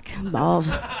fuck,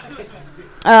 balls.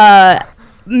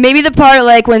 Maybe the part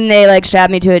like when they like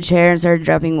strapped me to a chair and started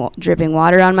dripping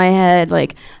water on my head,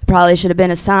 like probably should have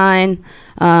been a sign.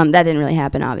 That didn't really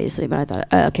happen, obviously, but I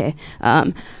thought okay.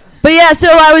 But yeah, so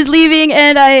I was leaving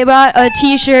and I bought a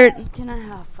T-shirt. Can I?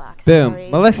 Oh fuck. Boom. Sorry.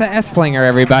 Melissa Esslinger,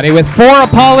 everybody, with 4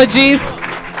 apologies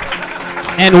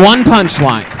and 1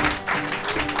 punchline.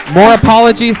 More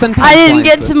apologies than punchlines. I didn't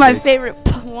get to this my week. favorite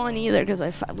one either because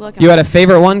look. You had a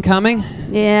favorite one coming?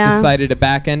 Yeah. Decided to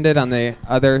back end it on the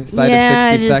other side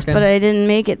yeah, of 60 seconds? but I didn't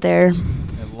make it there.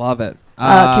 I love it.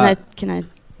 Can I?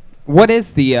 What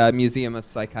is the Museum of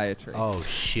Psychiatry? Oh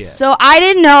shit. So I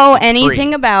didn't know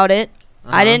anything about it.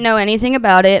 I didn't know anything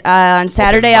about it. On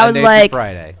Saturday, I was Monday like, through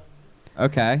Friday.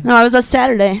 Okay. no, it was a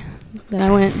Saturday that I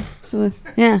went. So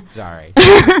yeah. Sorry.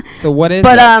 So what is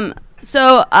But it?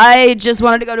 so I just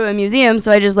wanted to go to a museum,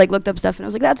 so I just like looked up stuff and I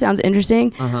was like, that sounds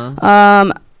interesting.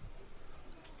 Uh-huh.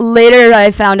 Later,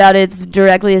 I found out it's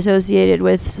directly associated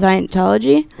with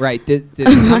Scientology. Right.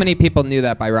 How many people knew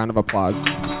that by round of applause?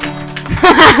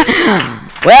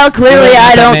 Well, clearly Not I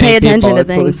that don't many pay attention people.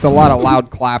 to It's things. a lot of loud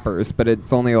clappers, but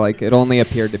it's only like it only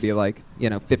appeared to be like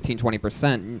 15,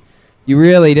 20%. You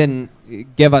really didn't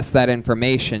give us that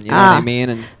information. You know what I mean?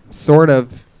 And sort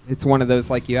of, it's one of those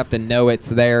like you have to know it's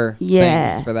there Yeah.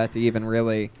 things for that to even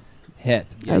really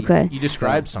hit. Yeah, Okay. You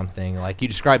described something like you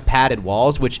described padded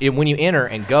walls, which when you enter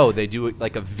and go, they do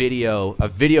like a video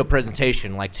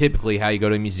presentation, like typically how you go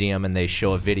to a museum and they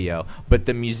show a video. But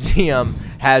the museum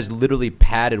has literally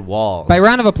padded walls. By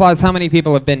round of applause, how many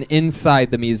people have been inside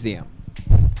the museum?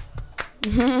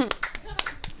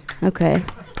 Okay.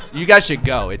 You guys should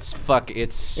go. It's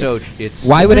so.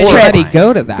 Why would It's a anybody trip.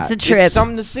 go to that? It's a trip. It's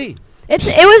something to see. It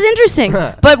was interesting,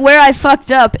 but where I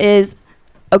fucked up is,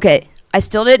 okay, I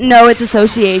still didn't know its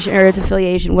association or its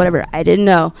affiliation, whatever. I didn't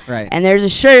know. Right. And there's a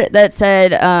shirt that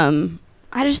said,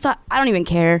 I just thought, I don't even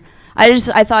care. I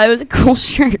thought it was a cool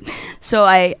shirt, so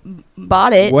I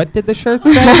bought it. What did the shirt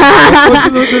say?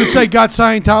 Did it say got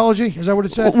Scientology? Is that what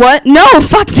it said? What? No,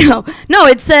 fuck no. No,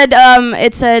 it said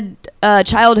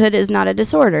childhood is not a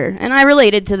disorder, and I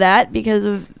related to that because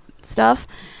of stuff.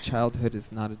 Childhood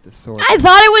is not a disorder. I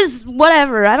thought it was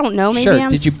whatever. I don't know. Maybe sure. I'm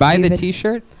Did you buy the stupid.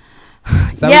 T-shirt?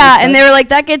 Yeah, and they were like,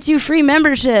 "That gets you free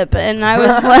membership," and I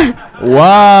was like, Whoa!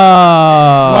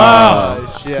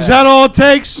 Wow. Is that all it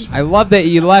takes? I love that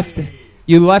you left.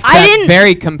 You left I that didn't-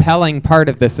 very compelling part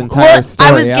of this entire well, story.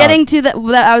 I was out. getting to that.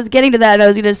 I was getting to that, and I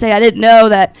was going to say I didn't know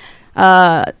that.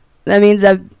 That means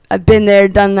I've been there,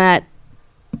 done that,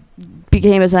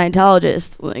 became a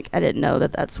Scientologist. Like I didn't know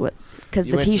that that's what because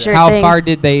the T-shirt. How thing,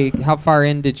 How far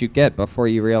in did you get before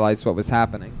you realized what was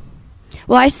happening?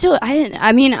 Well, I didn't.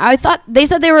 I mean, I thought they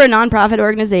said they were a nonprofit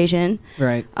organization.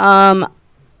 Right.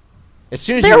 As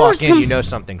soon as there you were walk in, some- you know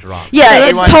something's wrong. Yeah,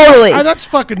 it's totally. That's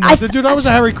fucking nothing, dude. I was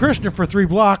a Harry Krishna for 3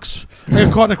 blocks. I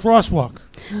got caught in a crosswalk.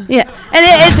 Yeah, and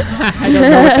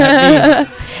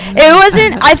it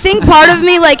wasn't. I think part of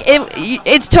me like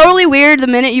it's totally weird the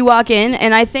minute you walk in,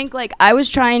 and I think like I was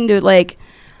trying to like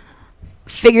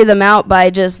figure them out by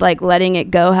just like letting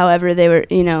it go however they were,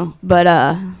 but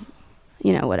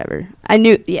whatever. I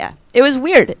knew, yeah. It was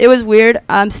weird.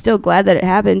 I'm still glad that it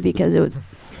happened because it was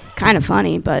kind of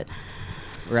funny, but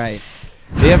right.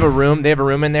 They have a room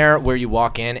in there where you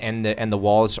walk in and the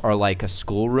walls are like a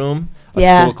school room.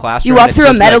 Yeah. School classroom. You walk and it's through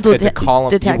a supposed to be metal like, it's a column.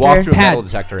 detector. You walk through Pat, a metal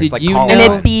detector. did It's like you Columbine.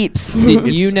 know- And it beeps. Did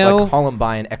It's you know? like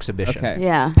Columbine exhibition. Okay.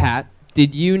 Yeah. Pat,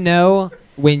 did you know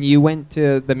when you went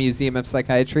to the Museum of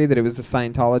Psychiatry that it was a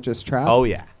Scientologist trap? Oh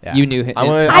yeah. yeah. You knew. I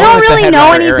went I don't with the really know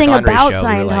headliner, Eric anything Andre about show. We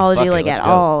were Scientology fuck it, like let's at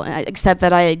go. all, except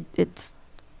that it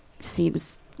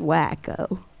seems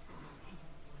wacko.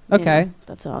 Okay. Yeah,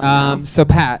 that's all. I know. So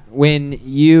Pat, when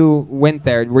you went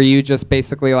there, were you just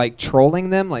basically like trolling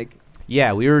them, like?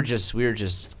 Yeah, we were just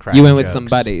cracking You went with jokes. some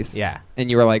buddies. Yeah.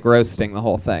 And you were like roasting the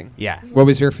whole thing. Yeah. What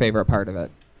was your favorite part of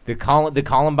it? The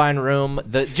Columbine room,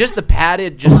 the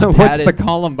padded. What's the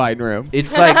Columbine room?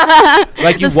 It's like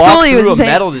you The walk school he through a was saying.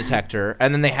 metal detector,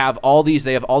 and then they have all these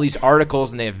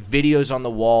articles, and they have videos on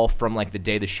the wall from like the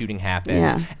day the shooting happened.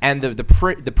 Yeah. And the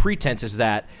pretense is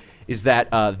that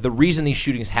the reason these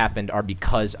shootings happened are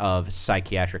because of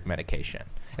psychiatric medication.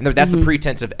 And that's the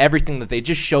pretense of everything that they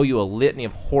just show you a litany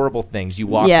of horrible things. You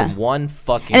walk Yeah. from one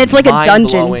fucking And it's like a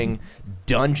dungeon. mind-blowing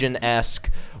dungeon-esque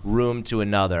room to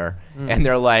another, and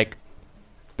they're like,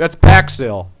 "That's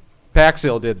Paxil.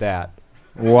 Paxil did that."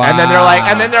 Wow. And then they're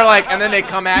like, and then they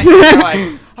come at you, and they're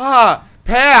like, "Ah,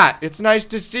 Pat, it's nice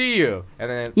to see you." And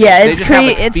then Yeah, they it's just have,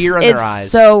 like, it's fear in it's their eyes.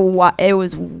 so it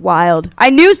was wild. I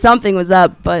knew something was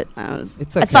up, but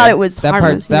It's okay. I thought it was that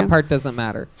harmless. part. That part doesn't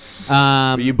matter.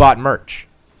 But you bought merch.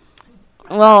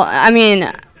 Well, I mean,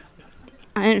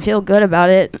 I didn't feel good about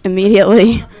it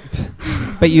immediately.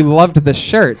 But you loved the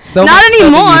shirt so Not much. so that you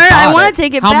anymore. I bought wanna it.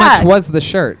 take it How back. much was the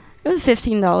shirt? It was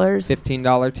 $15.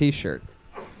 $15 T-shirt.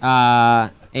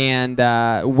 And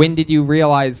when did you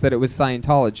realize that it was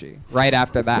Scientology? Right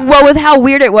after that. Well, with how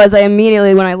weird it was, I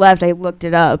immediately when I left, I looked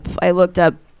it up. I looked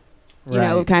up,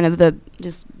 Right. kind of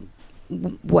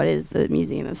what is the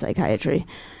Museum of Psychiatry,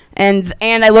 and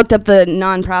I looked up the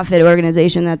nonprofit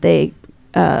organization that they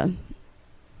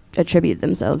attribute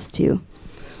themselves to,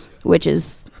 which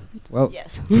is Well,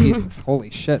 yes. Jesus, holy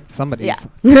shit! Somebody hates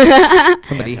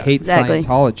Exactly.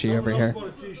 Scientology over here.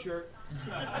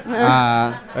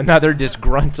 Another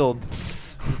disgruntled.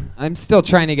 I'm still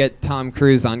trying to get Tom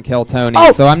Cruise on Kill Tony,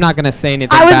 Oh! so I'm not going to say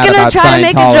anything I was bad gonna about try to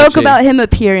make a joke Scientology. about him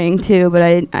appearing too, but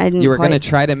I didn't. You were going to quite-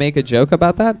 try to make a joke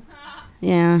about that?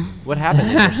 Yeah. What happened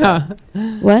in your set?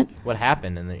 What? What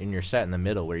happened in your set in the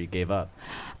middle where you gave up?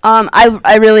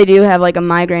 I really do have like a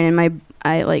migraine in my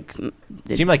It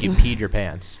seemed like you peed your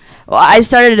pants. Well, I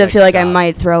started to Like, feel like I stop.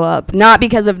 might throw up. Not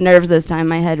because of nerves this time.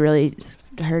 My head really is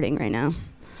hurting right now.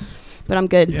 But I'm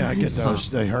good. Yeah, I get those.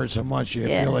 They hurt so much you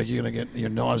Yeah. feel like you're you're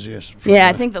nauseous. Yeah,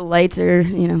 I think the lights are,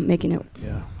 making it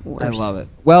worse. I love it.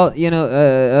 Well,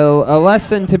 a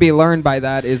lesson to be learned by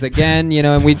that is, again,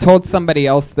 and we told somebody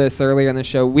else this earlier in the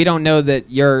show, we don't know that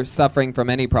you're suffering from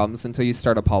any problems until you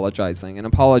start apologizing. And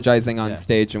apologizing on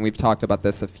stage, and we've talked about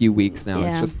this a few weeks now,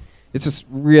 Yeah. it's just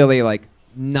really like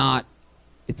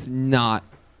it's not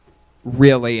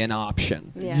really an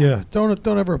option. Yeah. Don't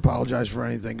ever apologize for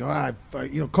anything.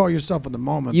 Call yourself in the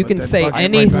moment. You but can then say fuck it right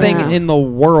anything back. in the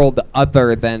world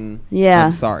other than Yeah.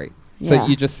 I'm sorry. So Yeah.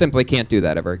 you just simply can't do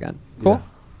that ever again. Cool?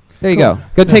 There you Cool. go.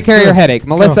 Go take care of your headache.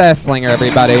 Melissa Esslinger,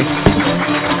 everybody.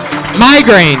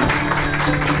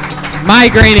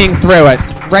 Migraining through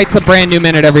it. Writes a brand new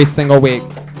minute every single week.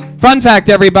 Fun fact,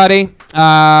 everybody.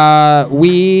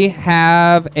 We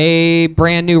have a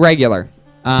brand new regular.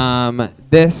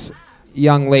 This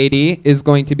young lady is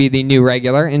going to be the new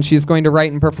regular, and she's going to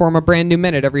write and perform a brand new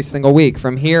minute every single week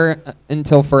from here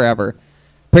until forever.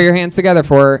 Put your hands together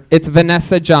for her. It's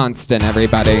Vanessa Johnston,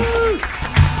 everybody.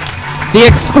 The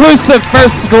exclusive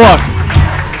first look.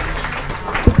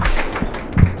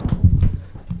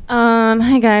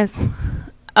 Hi guys.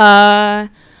 My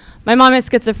mom has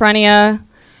schizophrenia,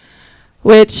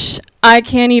 which I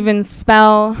can't even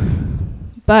spell,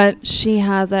 but she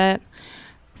has it.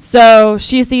 So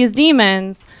she sees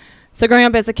demons. So growing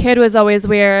up as a kid was always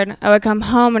weird. I would come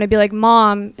home and I'd be like,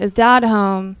 Mom, is Dad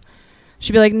home?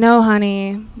 She'd be like, no,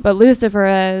 honey, but Lucifer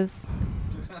is.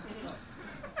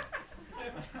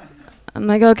 I'm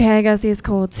like, okay, I guess he's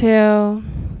cool too.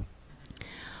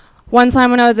 One time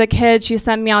when I was a kid, she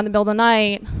sent me out in the middle of the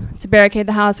night to barricade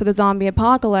the house for the zombie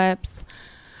apocalypse.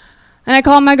 And I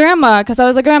called my grandma because I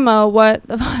was like, Grandma, what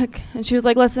the fuck? And she was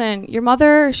like, listen, your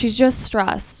mother, she's just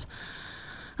stressed.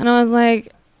 And I was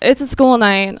like, it's a school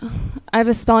night. I have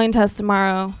a spelling test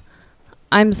tomorrow.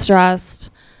 I'm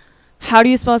stressed. How do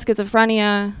you spell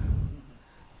schizophrenia?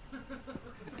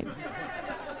 I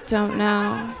don't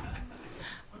know.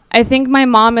 I think my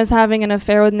mom is having an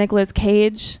affair with Nicolas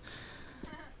Cage.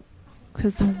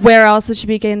 Because where else would she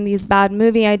be getting these bad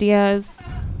movie ideas?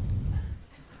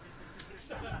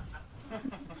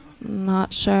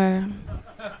 Not sure.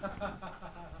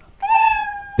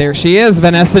 There she is,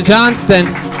 Vanessa Johnston,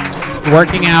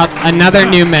 working out another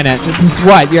new minute. This is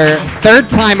what, your third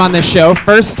time on the show,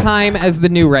 first time as the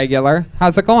new regular.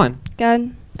 How's it going?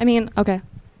 Good. I mean, okay.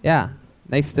 Yeah,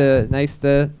 nice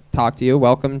to talk to you.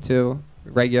 Welcome to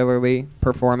regularly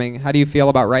performing. How do you feel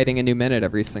about writing a new minute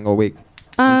every single week?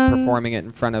 And performing it in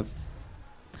front of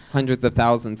hundreds of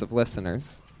thousands of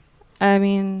listeners. I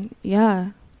mean, yeah.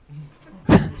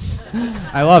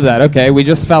 I love that. Okay, we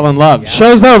just fell in love. Yeah.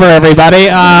 Show's over, everybody.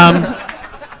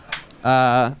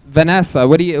 Vanessa,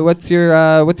 what's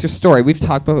your story? We've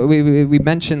talked about we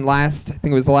mentioned I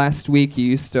think it was last week, you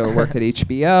used to work at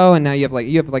HBO, and now you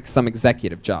have like some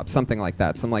executive job, something like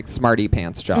that, some like smarty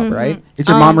pants job, right? Is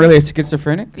your mom really a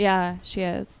schizophrenic? Yeah, she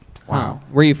is. Wow.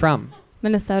 Where are you from?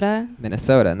 Minnesota.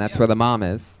 Minnesota, and that's where the mom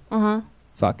is. Uh-huh.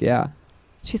 Fuck yeah.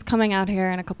 She's coming out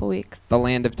here in a couple weeks. The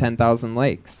land of 10,000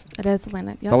 lakes. It is the land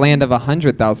of, yep. The land of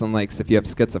 100,000 lakes if you have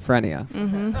schizophrenia.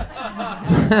 Mm-hmm.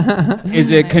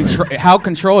 Is it how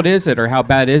controlled is it, or how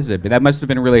bad is it? But that must have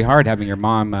been really hard having your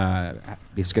mom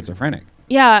be schizophrenic.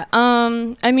 Yeah,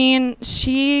 I mean,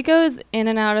 she goes in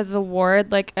and out of the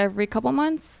ward like every couple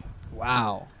months.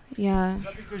 Wow. Yeah. Is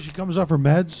that because she comes off her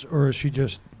meds, or is she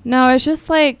just... No, it's just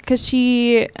like because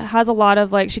she has a lot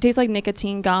of she takes like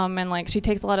nicotine gum and like she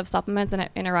takes a lot of supplements and it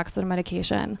interacts with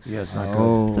medication. Yeah, it's not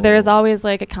good. So there's always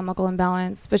like a chemical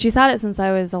imbalance. But she's had it since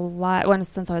I was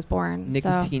since I was born.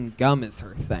 Nicotine gum is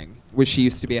her thing. Was she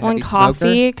used to be a on heavy smoker?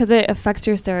 coffee because it affects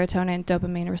your serotonin and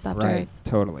dopamine receptors. Right,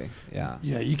 totally. Yeah.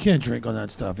 Yeah, you can't drink on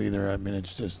that stuff either. I mean,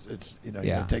 it's you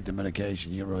Yeah. gotta take the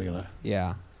medication. You're really gonna.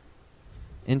 Yeah.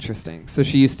 Interesting. So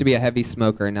she used to be a heavy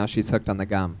smoker, and now she's hooked on the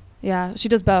gum. Yeah, she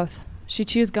does both. She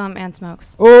chews gum and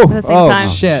smokes Oh, at the same time.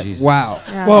 Shit. Jesus. Wow.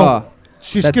 Yeah. Well,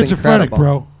 she's that's schizophrenic, incredible.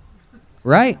 bro.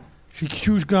 Right? She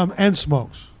chews gum and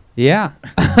smokes. Yeah.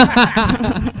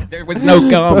 There was no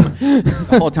gum.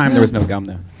 The whole time there was no gum,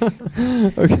 though.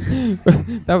 Okay.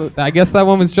 I guess that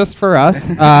one was just for us.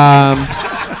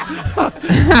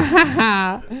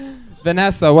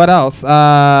 Vanessa, what else?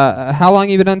 How long have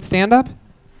you been on stand-up?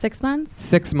 6 months.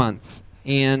 6 months.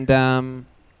 And,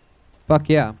 fuck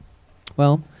yeah.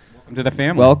 Well, welcome to the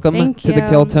family. Welcome Thank to the you.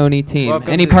 Kill Tony team. Welcome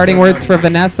Any to the parting Kill words Tony for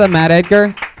Vanessa, Matt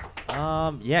Edgar?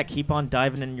 Yeah, keep on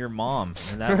diving in your mom.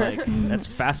 And that that's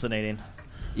fascinating.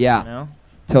 Yeah. You know?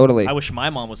 Totally. I wish my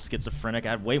mom was schizophrenic. I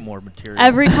had way more material.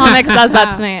 Every comic says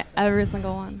that to me. Every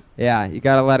single one. Yeah, you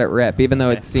gotta let it rip, even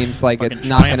though it seems like Fucking it's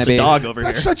not gonna trans be. dog over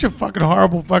That's here. such a fucking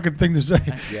horrible fucking thing to say.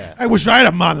 Yeah. I wish I had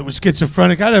a mom that was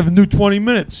schizophrenic. I'd have a new 20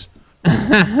 minutes.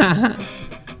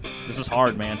 This is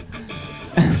hard, man.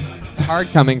 It's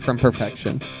hard coming from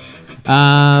perfection.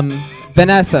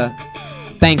 Vanessa,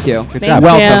 thank you. Good job.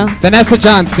 Welcome. you. Vanessa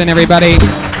Johnston, everybody.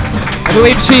 I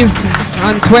believe she's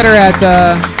on Twitter at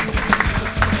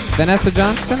Vanessa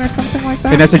Johnston or something like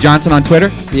that. Vanessa Johnson on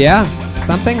Twitter? Yeah,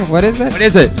 something. What is it? What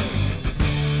is it?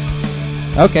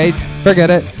 Okay, forget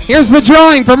it. Here's the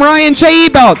drawing from Ryan J.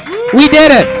 Ebelt. We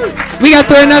did it. We got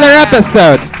through another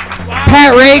episode.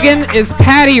 Pat Reagan is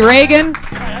Patty Reagan.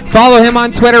 Follow him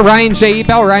on Twitter, Ryan J.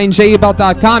 Ebelt,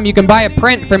 RyanJEbelt.com. You can buy a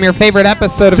print from your favorite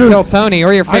episode of Dude, Kill Tony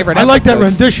or your favorite I like that episode.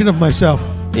 rendition of myself.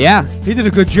 Yeah. He did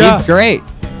a good job. He's great.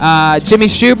 Jimmy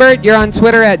Schubert, you're on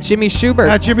Twitter at Jimmy Schubert.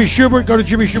 At Jimmy Schubert. Go to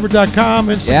jimmyschubert.com.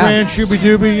 Instagram, Yeah. Shooby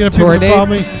Dooby. You know, Tour people can follow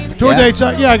me. dates. Tour Yeah. dates.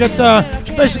 I got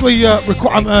basically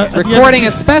I'm at the end Recording a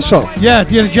of, special. Yeah, at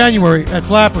the end of January at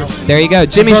Flappers. There you go.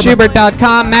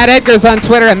 JimmySchubert.com. Matt Edgar's on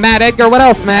Twitter at Matt Edgar. What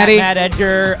else, Matty? Matt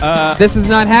Edgar. This is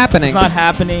not happening. It's not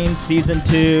happening. Season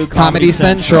 2. Comedy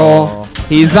Central.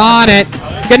 He's on it.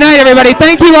 Good night, everybody.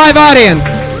 Thank you, live audience.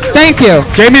 Thank you.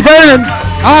 Jamie Vernon.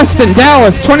 Austin,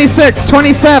 Dallas, 26,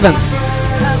 27.